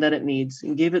nutrition that it needs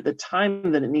and give it the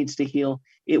time that it needs to heal,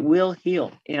 it will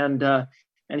heal. And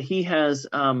he has,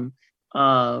 like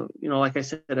I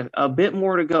said, a bit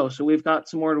more to go. So we've got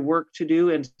some more work to do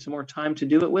and some more time to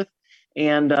do it with,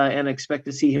 and expect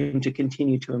to see him to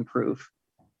continue to improve.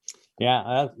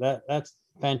 Yeah, that's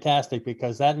fantastic,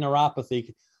 because that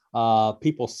neuropathy,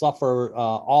 people suffer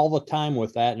all the time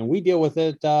with that, and we deal with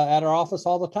it at our office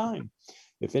all the time.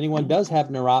 If anyone does have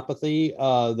neuropathy,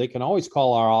 they can always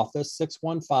call our office,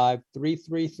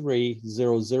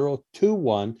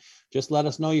 615-333-0021. Just let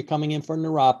us know you're coming in for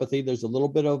neuropathy. There's a little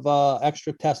bit of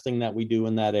extra testing that we do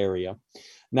in that area.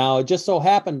 Now, it just so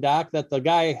happened, Doc, that the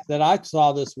guy that I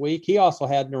saw this week, he also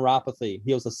had neuropathy.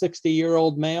 He was a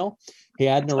 60-year-old male. He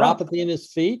had neuropathy in his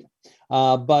feet,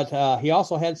 but he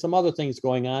also had some other things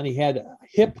going on. He had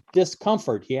hip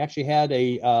discomfort. He actually had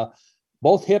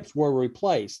both hips were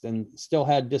replaced and still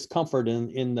had discomfort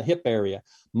in the hip area,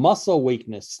 muscle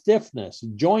weakness, stiffness,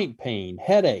 joint pain,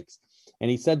 headaches. And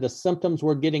he said the symptoms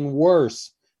were getting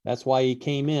worse. That's why he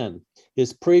came in.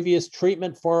 His previous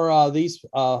treatment for these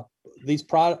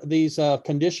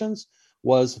conditions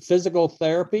was physical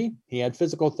therapy. He had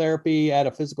physical therapy at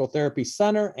a physical therapy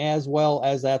center as well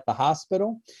as at the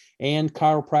hospital, and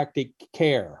chiropractic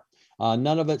care.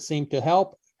 None of it seemed to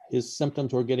help. His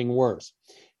symptoms were getting worse.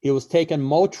 He was taking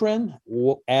Motrin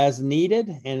as needed,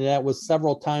 and that was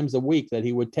several times a week that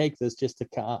he would take this just to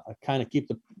kind of keep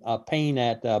the pain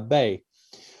at bay.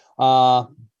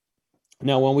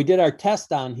 Now, when we did our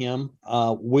test on him,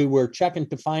 we were checking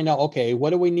to find out, okay,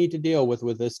 what do we need to deal with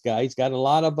this guy? He's got a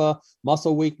lot of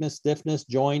muscle weakness, stiffness,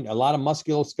 joint, a lot of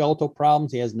musculoskeletal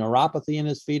problems. He has neuropathy in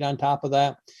his feet on top of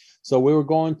that. So we were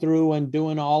going through and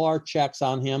doing all our checks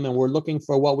on him, and we're looking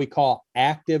for what we call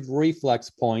active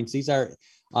reflex points. These are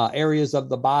areas of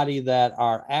the body that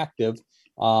are active,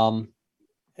 and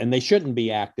they shouldn't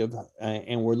be active,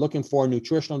 and we're looking for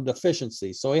nutritional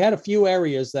deficiencies. So he had a few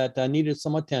areas that needed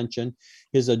some attention.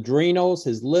 His adrenals,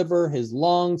 his liver, his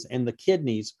lungs, and the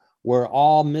kidneys were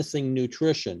all missing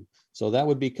nutrition. So that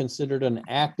would be considered an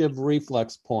active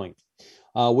reflex point.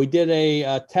 We did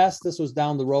a test. This was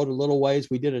down the road a little ways.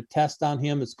 We did a test on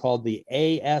him. It's called the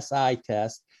ASI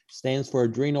test, stands for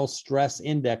Adrenal Stress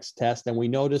Index Test. And we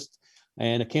noticed,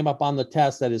 and it came up on the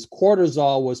test, that his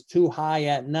cortisol was too high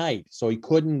at night. So he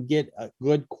couldn't get a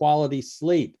good quality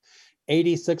sleep.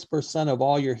 86% of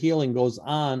all your healing goes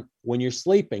on when you're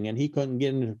sleeping, and he couldn't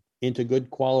get into good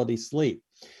quality sleep.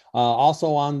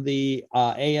 Also on the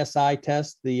ASI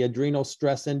test, the Adrenal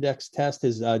Stress Index test,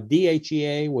 his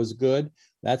DHEA was good.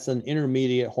 That's an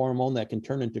intermediate hormone that can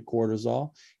turn into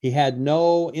cortisol. He had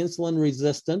no insulin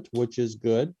resistant, which is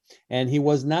good, and he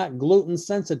was not gluten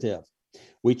sensitive.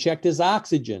 We checked his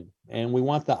oxygen, and we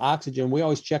want the oxygen. We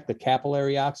always check the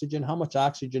capillary oxygen, how much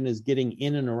oxygen is getting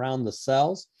in and around the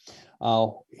cells.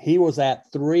 He was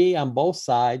at 3 on both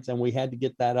sides, and we had to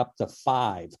get that up to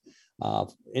 5.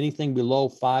 Anything below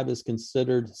 5 is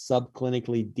considered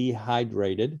subclinically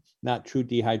dehydrated, not true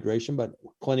dehydration, but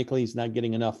clinically he's not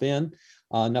getting enough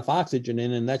oxygen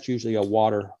in, and that's usually a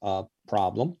water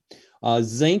problem.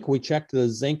 Zinc, we checked the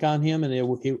zinc on him, and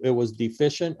it was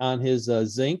deficient on his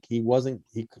zinc. He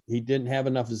didn't have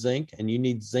enough zinc, and you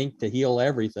need zinc to heal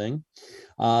everything.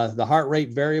 The heart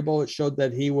rate variable, it showed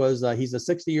that he's a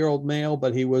 60-year-old male,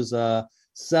 but he was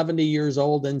 70 years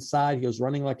old inside. He was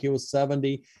running like he was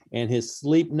 70, and his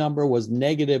sleep number was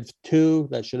 -2.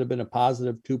 That should have been a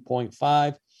positive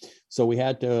 2.5. So we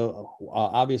had to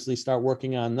obviously start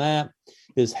working on that.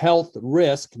 His health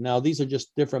risk, now these are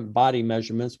just different body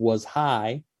measurements, was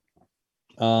high.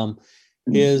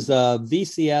 His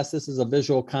VCS, this is a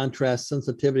visual contrast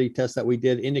sensitivity test that we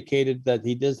did, indicated that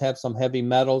he does have some heavy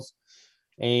metals.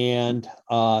 And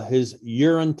his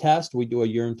urine test, we do a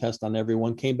urine test on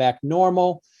everyone, came back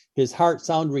normal. His heart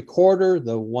sound recorder,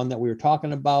 the one that we were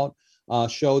talking about,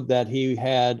 showed that he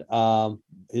had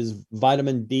his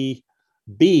vitamin B,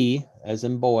 as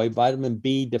in boy, vitamin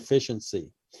B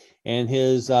deficiency. And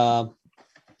his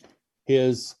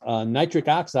nitric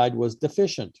oxide was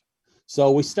deficient.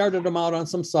 So we started him out on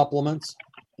some supplements.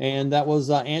 And that was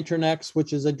Antronex,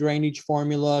 which is a drainage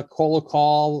formula,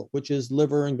 Colocol, which is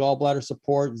liver and gallbladder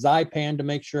support, Zypan to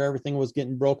make sure everything was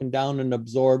getting broken down and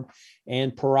absorbed,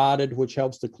 and parotid, which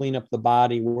helps to clean up the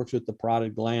body, works with the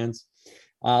parotid glands.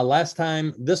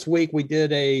 This week, we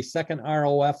did a second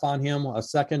ROF on him, a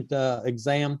second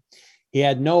exam. He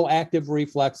had no active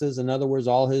reflexes. In other words,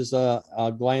 all his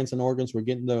glands and organs were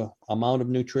getting the amount of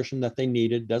nutrition that they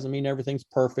needed. Doesn't mean everything's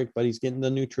perfect, but he's getting the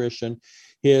nutrition.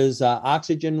 His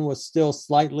oxygen was still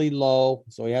slightly low,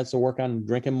 so he has to work on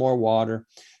drinking more water.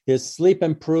 His sleep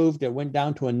improved. It went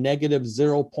down to a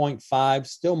 -0.5.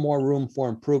 Still more room for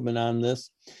improvement on this.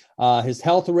 His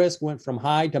health risk went from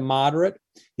high to moderate.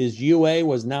 His UA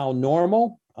was now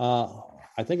normal.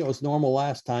 I think it was normal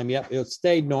last time. Yep, it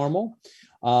stayed normal.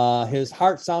 His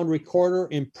heart sound recorder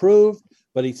improved,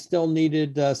 but he still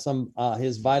needed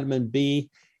his vitamin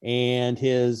B, and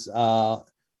his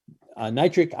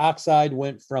nitric oxide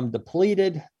went from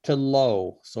depleted to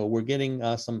low. So we're getting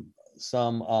some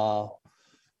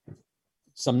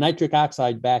nitric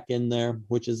oxide back in there,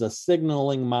 which is a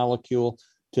signaling molecule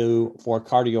for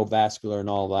cardiovascular and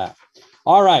all that.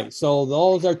 All right, so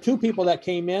those are 2 people that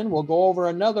came in. We'll go over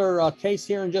another case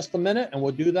here in just a minute, and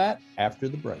we'll do that after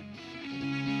the break.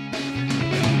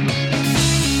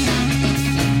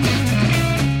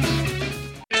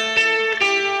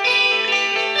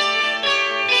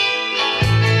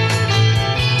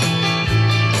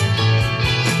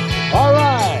 All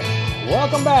right,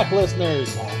 welcome back,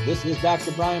 listeners. This is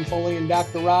Dr. Brian Foley and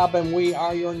Dr. Rob, and we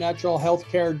are your natural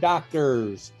healthcare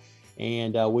doctors.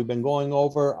 And we've been going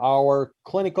over our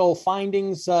clinical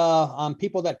findings on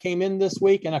people that came in this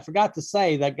week. And I forgot to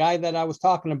say, that guy that I was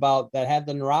talking about that had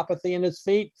the neuropathy in his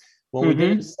feet, when we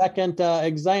did his second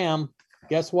exam,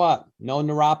 guess what? No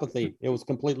neuropathy. It was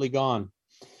completely gone.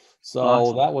 So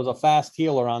awesome. That was a fast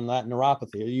healer on that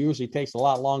neuropathy. It usually takes a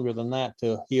lot longer than that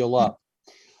to heal up.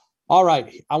 All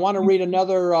right, I want to read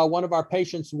another one of our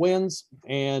patients' wins,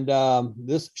 and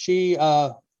she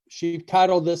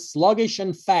titled this "Sluggish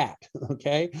and Fat."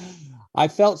 Okay, I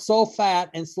felt so fat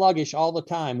and sluggish all the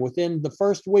time. Within the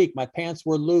first week, my pants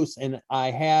were loose and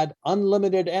I had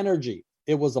unlimited energy.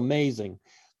 It was amazing.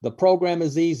 The program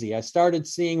is easy. I started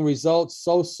seeing results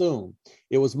so soon.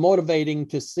 It was motivating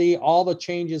to see all the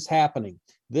changes happening.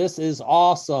 This is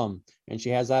awesome, and she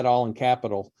has that all in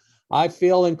capital. I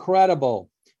feel incredible.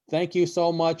 Thank you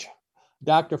so much,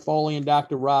 Dr. Foley and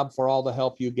Dr. Rob, for all the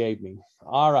help you gave me.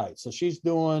 All right, so she's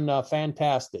doing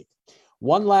fantastic.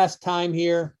 One last time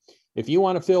here, if you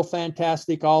want to feel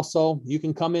fantastic also, you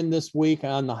can come in this week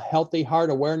on the Healthy Heart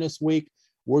Awareness Week.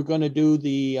 We're going to do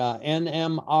the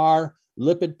NMR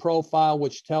lipid profile,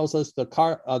 which tells us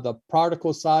the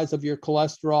particle size of your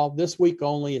cholesterol. This week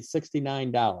only at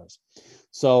 $69.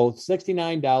 So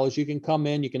 $69, you can come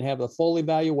in, you can have a full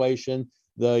evaluation,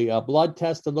 the blood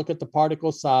test to look at the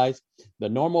particle size. The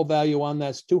normal value on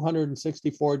that's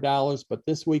 $264, but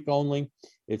this week only,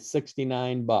 it's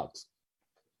 $69.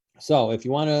 So if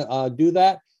you want to do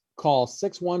that, call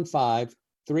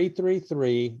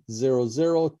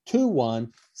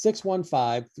 615-333-0021,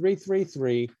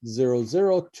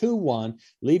 615-333-0021.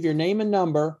 Leave your name and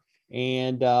number,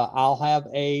 and I'll have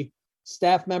a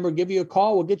staff member give you a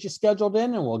call. We'll get you scheduled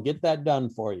in, and we'll get that done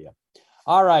for you.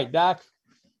 All right, Doc,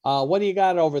 what do you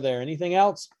got over there? Anything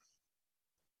else?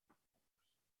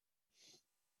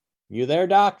 You there,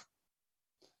 Doc?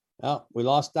 Oh, we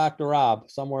lost Dr. Rob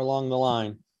somewhere along the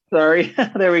line. Sorry,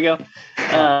 there we go.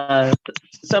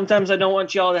 Sometimes I don't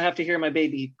want y'all to have to hear my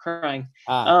baby crying.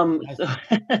 Yeah, we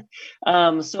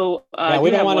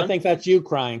don't want to think that's you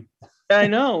crying. I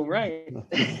know, right?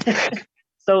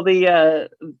 So the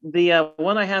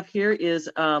one I have here is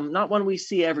not one we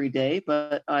see every day,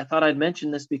 but I thought I'd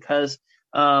mention this because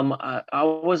I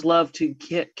always love to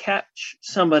catch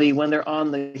somebody when they're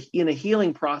in a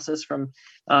healing process from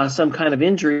some kind of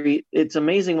injury. It's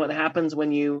amazing what happens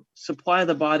when you supply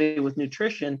the body with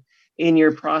nutrition in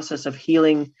your process of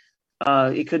healing.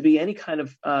 It could be any kind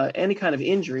of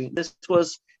injury. This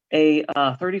was a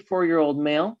 34-year-old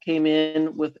male, came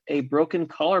in with a broken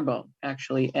collarbone,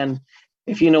 actually, and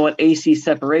if you know what AC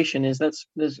separation is, that's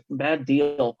a bad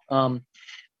deal.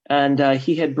 And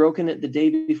he had broken it the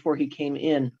day before he came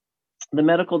in. The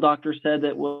medical doctor said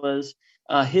that was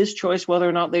his choice whether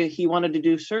or not he wanted to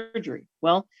do surgery.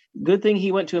 Well, good thing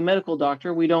he went to a medical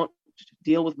doctor. We don't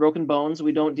deal with broken bones.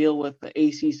 We don't deal with the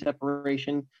AC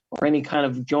separation or any kind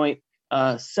of joint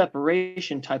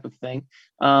separation type of thing.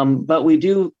 But we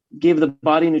do give the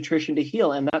body nutrition to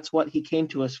heal, and that's what he came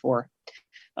to us for.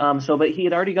 But he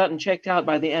had already gotten checked out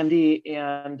by the MD,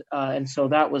 and so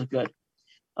that was good.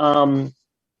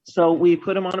 So we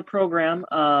put him on a program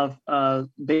of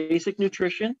basic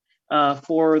nutrition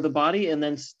for the body, and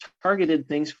then targeted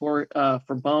things for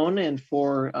bone and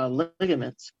for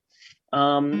ligaments.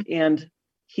 And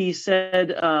he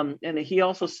said, and he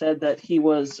also said that he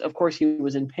was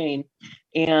in pain,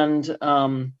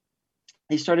 and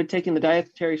he started taking the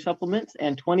dietary supplements.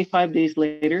 And 25 days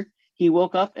later, he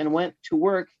woke up and went to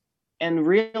work and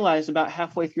realized about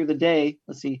halfway through the day,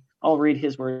 I'll read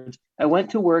his words. I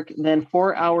went to work, and then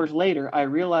 4 hours later, I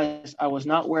realized I was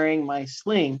not wearing my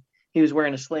sling. He was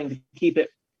wearing a sling to keep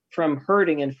it from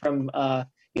hurting and from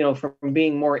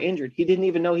being more injured. He didn't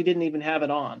even know he didn't even have it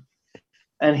on.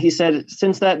 And he said,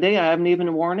 since that day, I haven't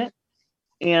even worn it.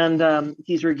 And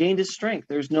he's regained his strength.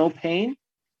 There's no pain.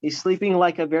 He's sleeping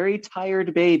like a very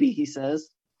tired baby, he says,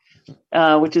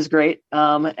 which is great.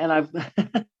 And I've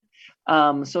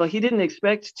so he didn't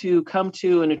expect to come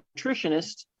to a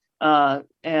nutritionist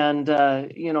and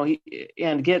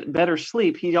get better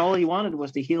sleep. All he wanted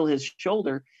was to heal his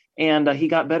shoulder, and he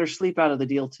got better sleep out of the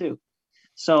deal too.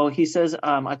 So he says,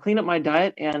 I clean up my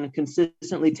diet and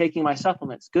consistently taking my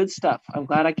supplements. Good stuff. I'm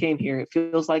glad I came here. It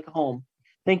feels like home.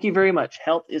 Thank you very much.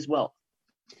 Health is wealth.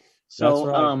 So,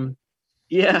 that's right.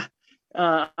 Yeah.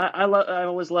 I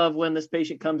always love when this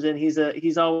patient comes in.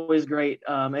 He's always great,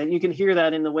 and you can hear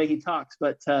that in the way he talks.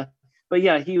 But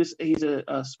yeah, he's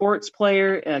a sports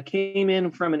player. Came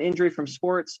in from an injury from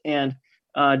sports and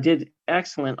did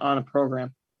excellent on a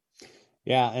program.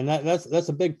 Yeah, and that's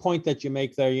a big point that you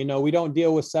make there. We don't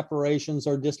deal with separations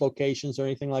or dislocations or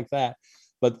anything like that.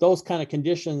 But those kind of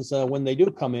conditions, when they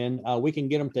do come in, we can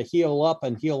get them to heal up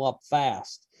and heal up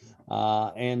fast.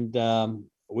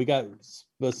 We got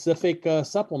specific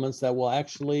supplements that will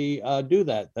actually do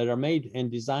that are made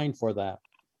and designed for that.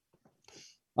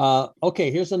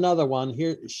 Okay, here's another one.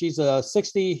 Here, she's a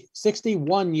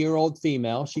 61-year-old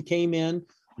female. She came in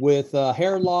with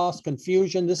hair loss,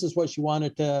 confusion. This is what she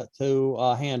wanted to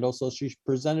handle. So she's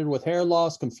presented with hair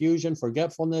loss, confusion,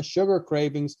 forgetfulness, sugar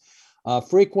cravings,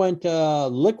 frequent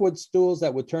liquid stools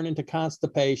that would turn into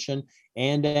constipation,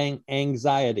 and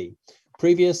anxiety.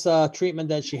 Previous treatment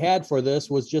that she had for this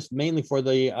was just mainly for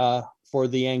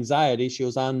the anxiety. She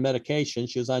was on medication.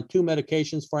 She was on 2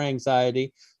 medications for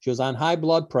anxiety. She was on high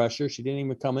blood pressure. She didn't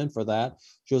even come in for that.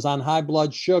 She was on high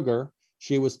blood sugar.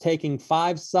 She was taking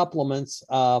 5 supplements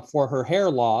for her hair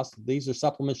loss. These are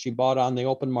supplements she bought on the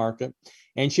open market,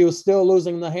 and she was still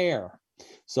losing the hair.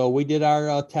 So we did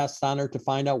our tests on her to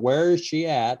find out where is she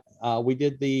at.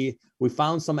 We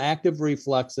found some active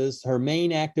reflexes. Her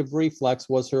main active reflex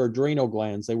was her adrenal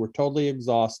glands. They were totally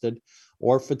exhausted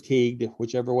or fatigued,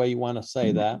 whichever way you want to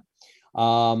say that.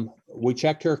 We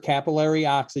checked her capillary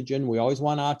oxygen. We always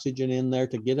want oxygen in there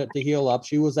to get it to heal up.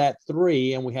 She was at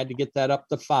 3, and we had to get that up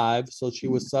to 5. So she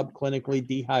was subclinically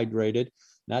dehydrated.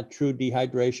 not true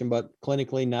dehydration, but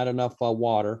clinically not enough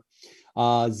water.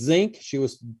 Zinc, she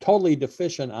was totally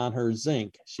deficient on her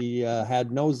zinc. She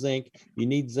had no zinc. You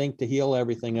need zinc to heal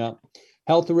everything up.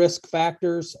 Health risk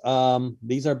factors,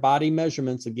 these are body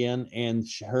measurements again, and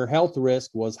her health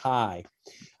risk was high.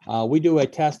 We do a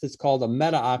test, it's called a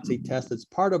meta-oxy test. It's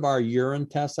part of our urine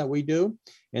test that we do,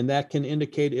 and that can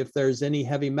indicate if there's any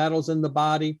heavy metals in the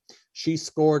body. She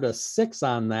scored a 6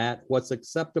 on that. What's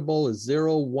acceptable is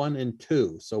 0, 1, and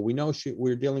 2. So we know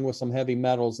we're dealing with some heavy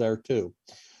metals there too.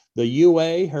 The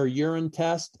UA, her urine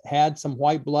test, had some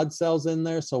white blood cells in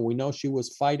there, so we know she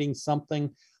was fighting something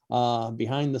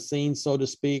behind the scenes, so to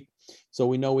speak. So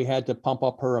we know we had to pump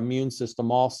up her immune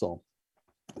system also.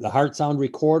 The heart sound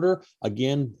recorder,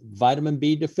 again, vitamin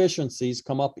B deficiencies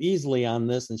come up easily on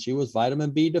this, and she was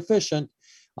vitamin B deficient.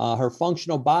 Her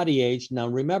functional body age, now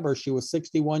remember, she was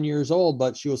 61 years old,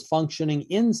 but she was functioning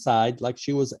inside like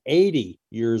she was 80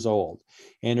 years old.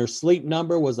 And her sleep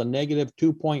number was a negative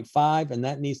 2.5, and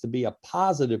that needs to be a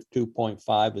positive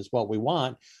 2.5 is what we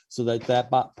want, so that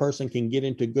that person can get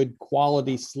into good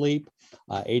quality sleep.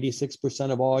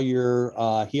 86% of all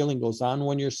your healing goes on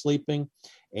when you're sleeping,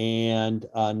 and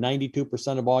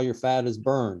 92% of all your fat is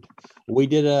burned. We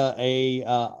did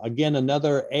again,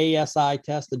 another ASI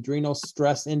test, adrenal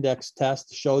stress index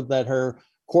test, showed that her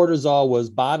cortisol was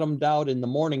bottomed out in the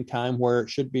morning time where it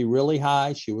should be really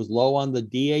high. She was low on the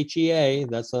DHEA,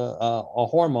 that's a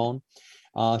hormone.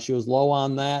 She was low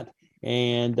on that,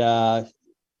 and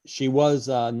she was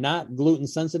not gluten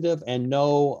sensitive and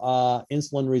no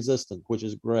insulin resistant, which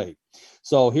is great.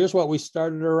 So here's what we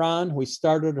started her on. We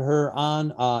started her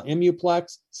on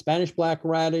Imuplex, Spanish black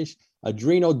radish,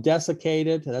 adrenal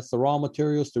desiccated, that's the raw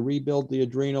materials to rebuild the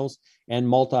adrenals, and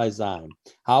multizyme.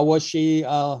 How was she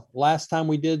last time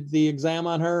we did the exam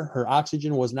on her? Her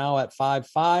oxygen was now at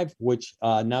 5.5, which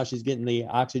now she's getting the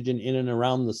oxygen in and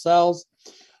around the cells.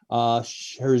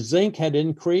 Her zinc had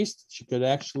increased. She could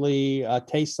actually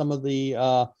taste some of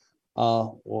the,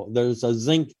 there's a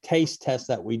zinc taste test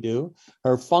that we do.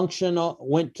 Her function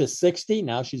went to 60.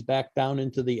 Now she's back down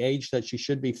into the age that she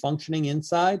should be functioning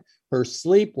inside. Her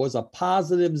sleep was a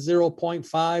positive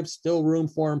 0.5, still room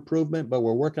for improvement, but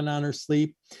we're working on her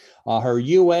sleep. Her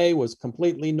UA was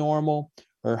completely normal.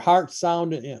 Her heart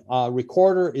sound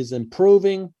recorder is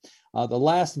improving. The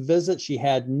last visit, she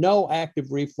had no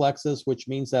active reflexes, which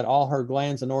means that all her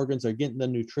glands and organs are getting the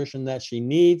nutrition that she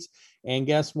needs. And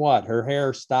guess what? Her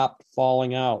hair stopped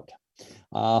falling out.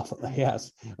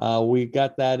 Yes, we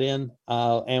got that in,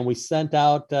 and we sent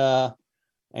out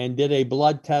and did a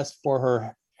blood test for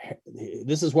her.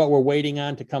 This is what we're waiting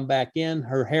on to come back in.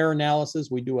 Her hair analysis,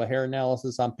 we do a hair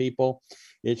analysis on people.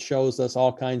 It shows us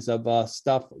all kinds of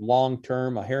stuff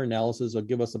long-term. A hair analysis will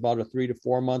give us about a 3 to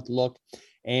 4 month look.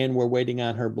 And we're waiting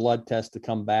on her blood test to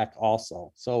come back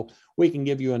also. So we can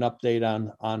give you an update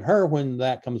on her when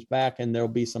that comes back, and there'll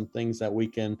be some things that we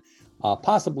can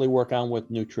possibly work on with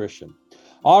nutrition.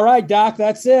 All right, Doc,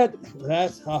 that's it.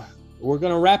 We're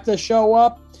going to wrap this show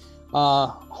up.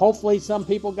 Hopefully some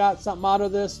people got something out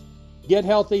of this. Get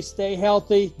healthy, stay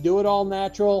healthy, do it all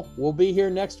natural. We'll be here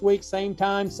next week, same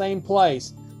time, same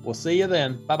place. We'll see you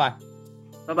then. Bye-bye.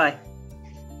 Bye-bye.